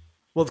usually.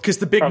 Well, because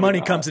the big money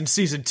comes in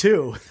season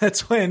 2.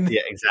 That's when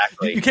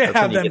exactly. You can't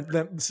have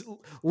them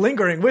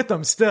lingering with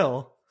them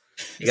still.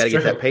 You got to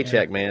get that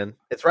paycheck, man.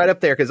 It's right up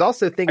there. Because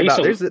also think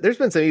about there's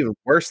been some even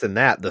worse than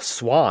that. The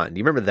Swan. Do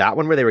you remember that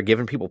one where they were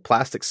giving people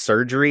plastic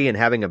surgery and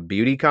having a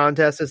beauty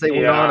contest as they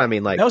went on? I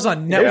mean, like that was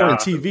on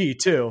network TV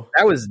too.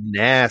 That was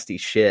nasty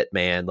shit,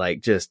 man.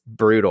 Like just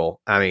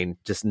brutal. I mean,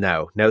 just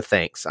no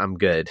thanks. I'm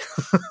good.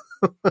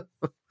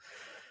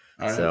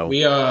 All right. So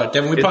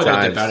Devin, we probably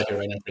got to get out of here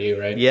right now for you,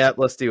 right? Yeah,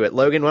 let's do it.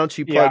 Logan, why don't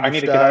you plug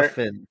your stuff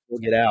and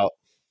we'll get out.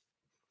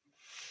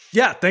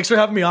 Yeah, thanks for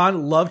having me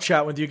on. Love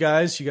chatting with you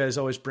guys. You guys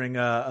always bring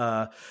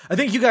I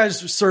think you guys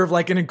serve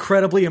like an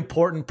incredibly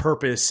important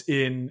purpose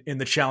in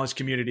the challenge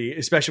community,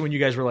 especially when you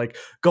guys were like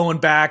going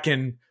back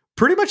and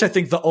pretty much I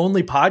think the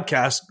only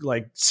podcast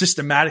like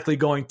systematically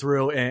going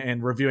through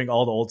and reviewing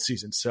all the old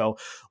seasons. So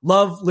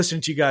love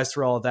listening to you guys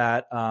through all of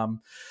that.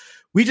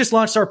 We just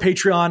launched our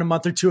Patreon a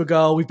month or two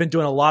ago. We've been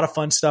doing a lot of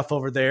fun stuff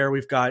over there.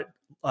 We've got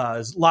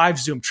live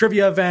Zoom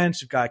trivia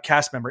events. We've got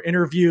cast member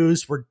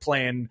interviews. We're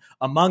playing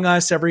Among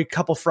Us every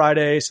couple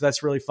Fridays, so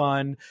that's really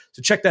fun.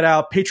 So check that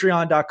out,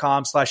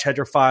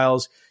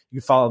 patreon.com/HedrichFiles. You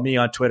can follow me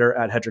on Twitter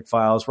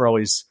 @HedrichFiles. We're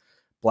always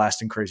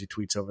blasting crazy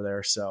tweets over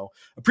there. So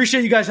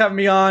appreciate you guys having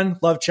me on.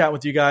 Love chatting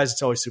with you guys.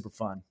 It's always super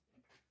fun.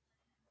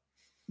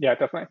 Yeah,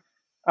 definitely.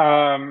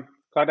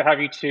 Glad to have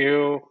you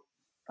too.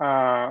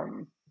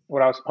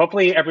 What else?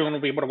 Hopefully everyone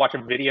will be able to watch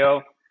a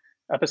video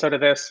episode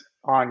of this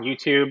on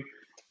YouTube.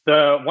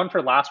 The one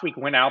for last week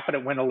went out, but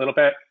it went a little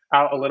bit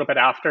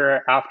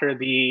after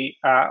the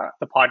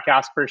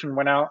podcast version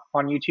went out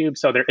on YouTube.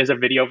 So there is a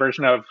video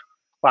version of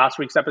last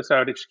week's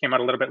episode. It just came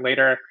out a little bit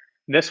later.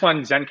 This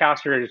one,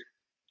 Zencastr is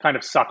kind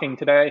of sucking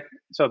today.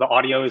 So the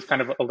audio is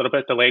kind of a little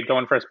bit delayed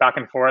going for us back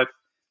and forth.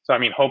 So, I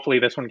mean, hopefully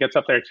this one gets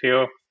up there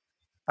too.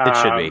 It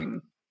should be.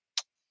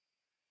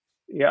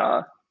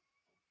 Yeah.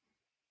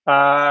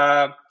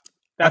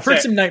 I've heard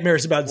some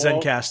nightmares about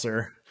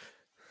Zencastr.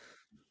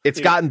 It's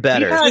gotten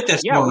better. I think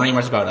that's more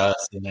nightmares about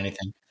us than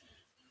anything.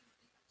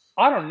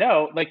 I don't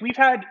know. Like we've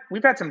had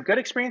some good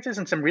experiences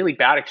and some really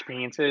bad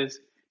experiences.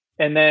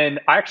 And then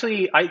I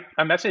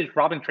messaged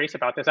Rob and Trace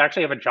about this. I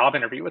actually have a job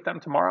interview with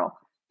them tomorrow.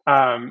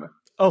 So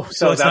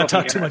let's not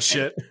talk too much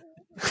shit.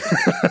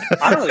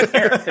 I don't really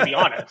care, to be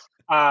honest.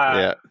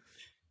 Yeah.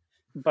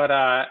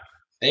 But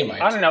they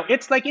might. I don't know.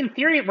 It's like in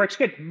theory it works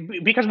good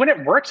because when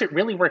it works, it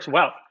really works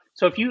well.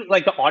 So if you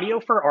like the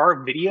audio for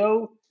our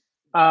video,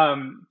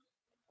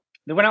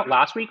 that went out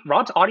last week,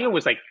 Rob's audio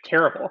was like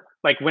terrible.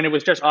 Like when it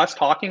was just us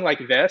talking like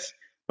this,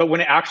 but when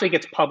it actually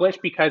gets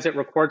published because it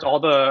records all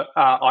the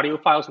audio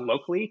files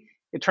locally,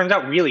 it turns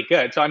out really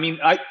good. So I mean,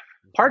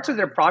 parts of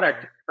their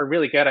product are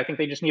really good. I think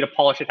they just need to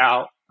polish it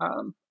out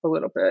a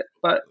little bit.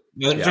 But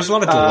there's a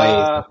lot of delays,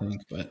 I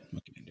think. But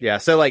yeah,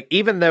 so like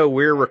even though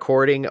we're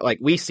recording, like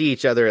we see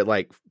each other at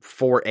like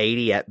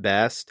 480 at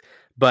best,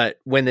 but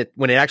when it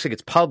actually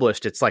gets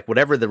published, it's like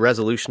whatever the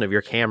resolution of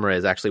your camera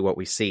is actually what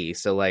we see.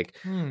 So like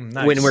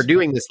nice. When we're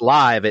doing this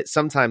live, it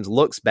sometimes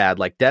looks bad.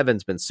 Like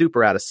Devin's been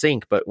super out of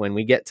sync, but when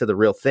we get to the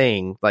real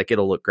thing, like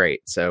it'll look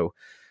great. So,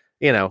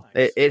 you know,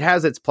 Nice. it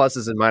has its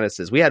pluses and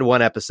minuses. We had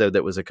one episode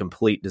that was a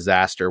complete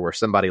disaster where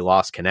somebody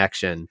lost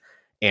connection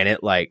and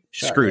it like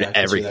screwed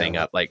everything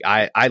up. Like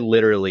I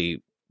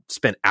literally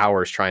spent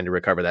hours trying to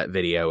recover that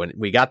video, and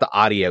we got the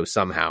audio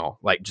somehow,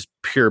 like just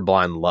pure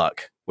blind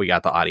luck. We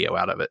got the audio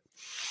out of it.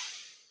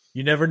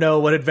 You never know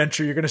what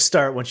adventure you're going to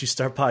start once you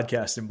start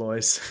podcasting,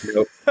 boys.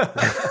 Nope.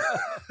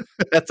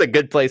 That's a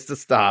good place to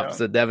stop. Yeah.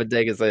 So Devin,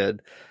 take us in.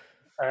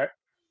 All right.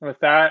 With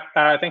that,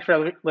 thanks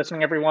for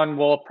listening, everyone.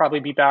 We'll probably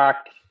be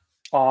back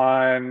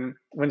on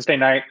Wednesday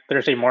night,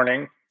 Thursday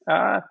morning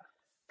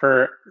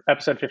for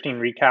episode 15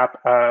 recap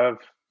of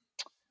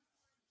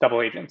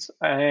Double Agents.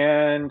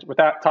 And with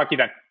that, talk to you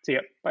then. See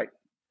you. Bye.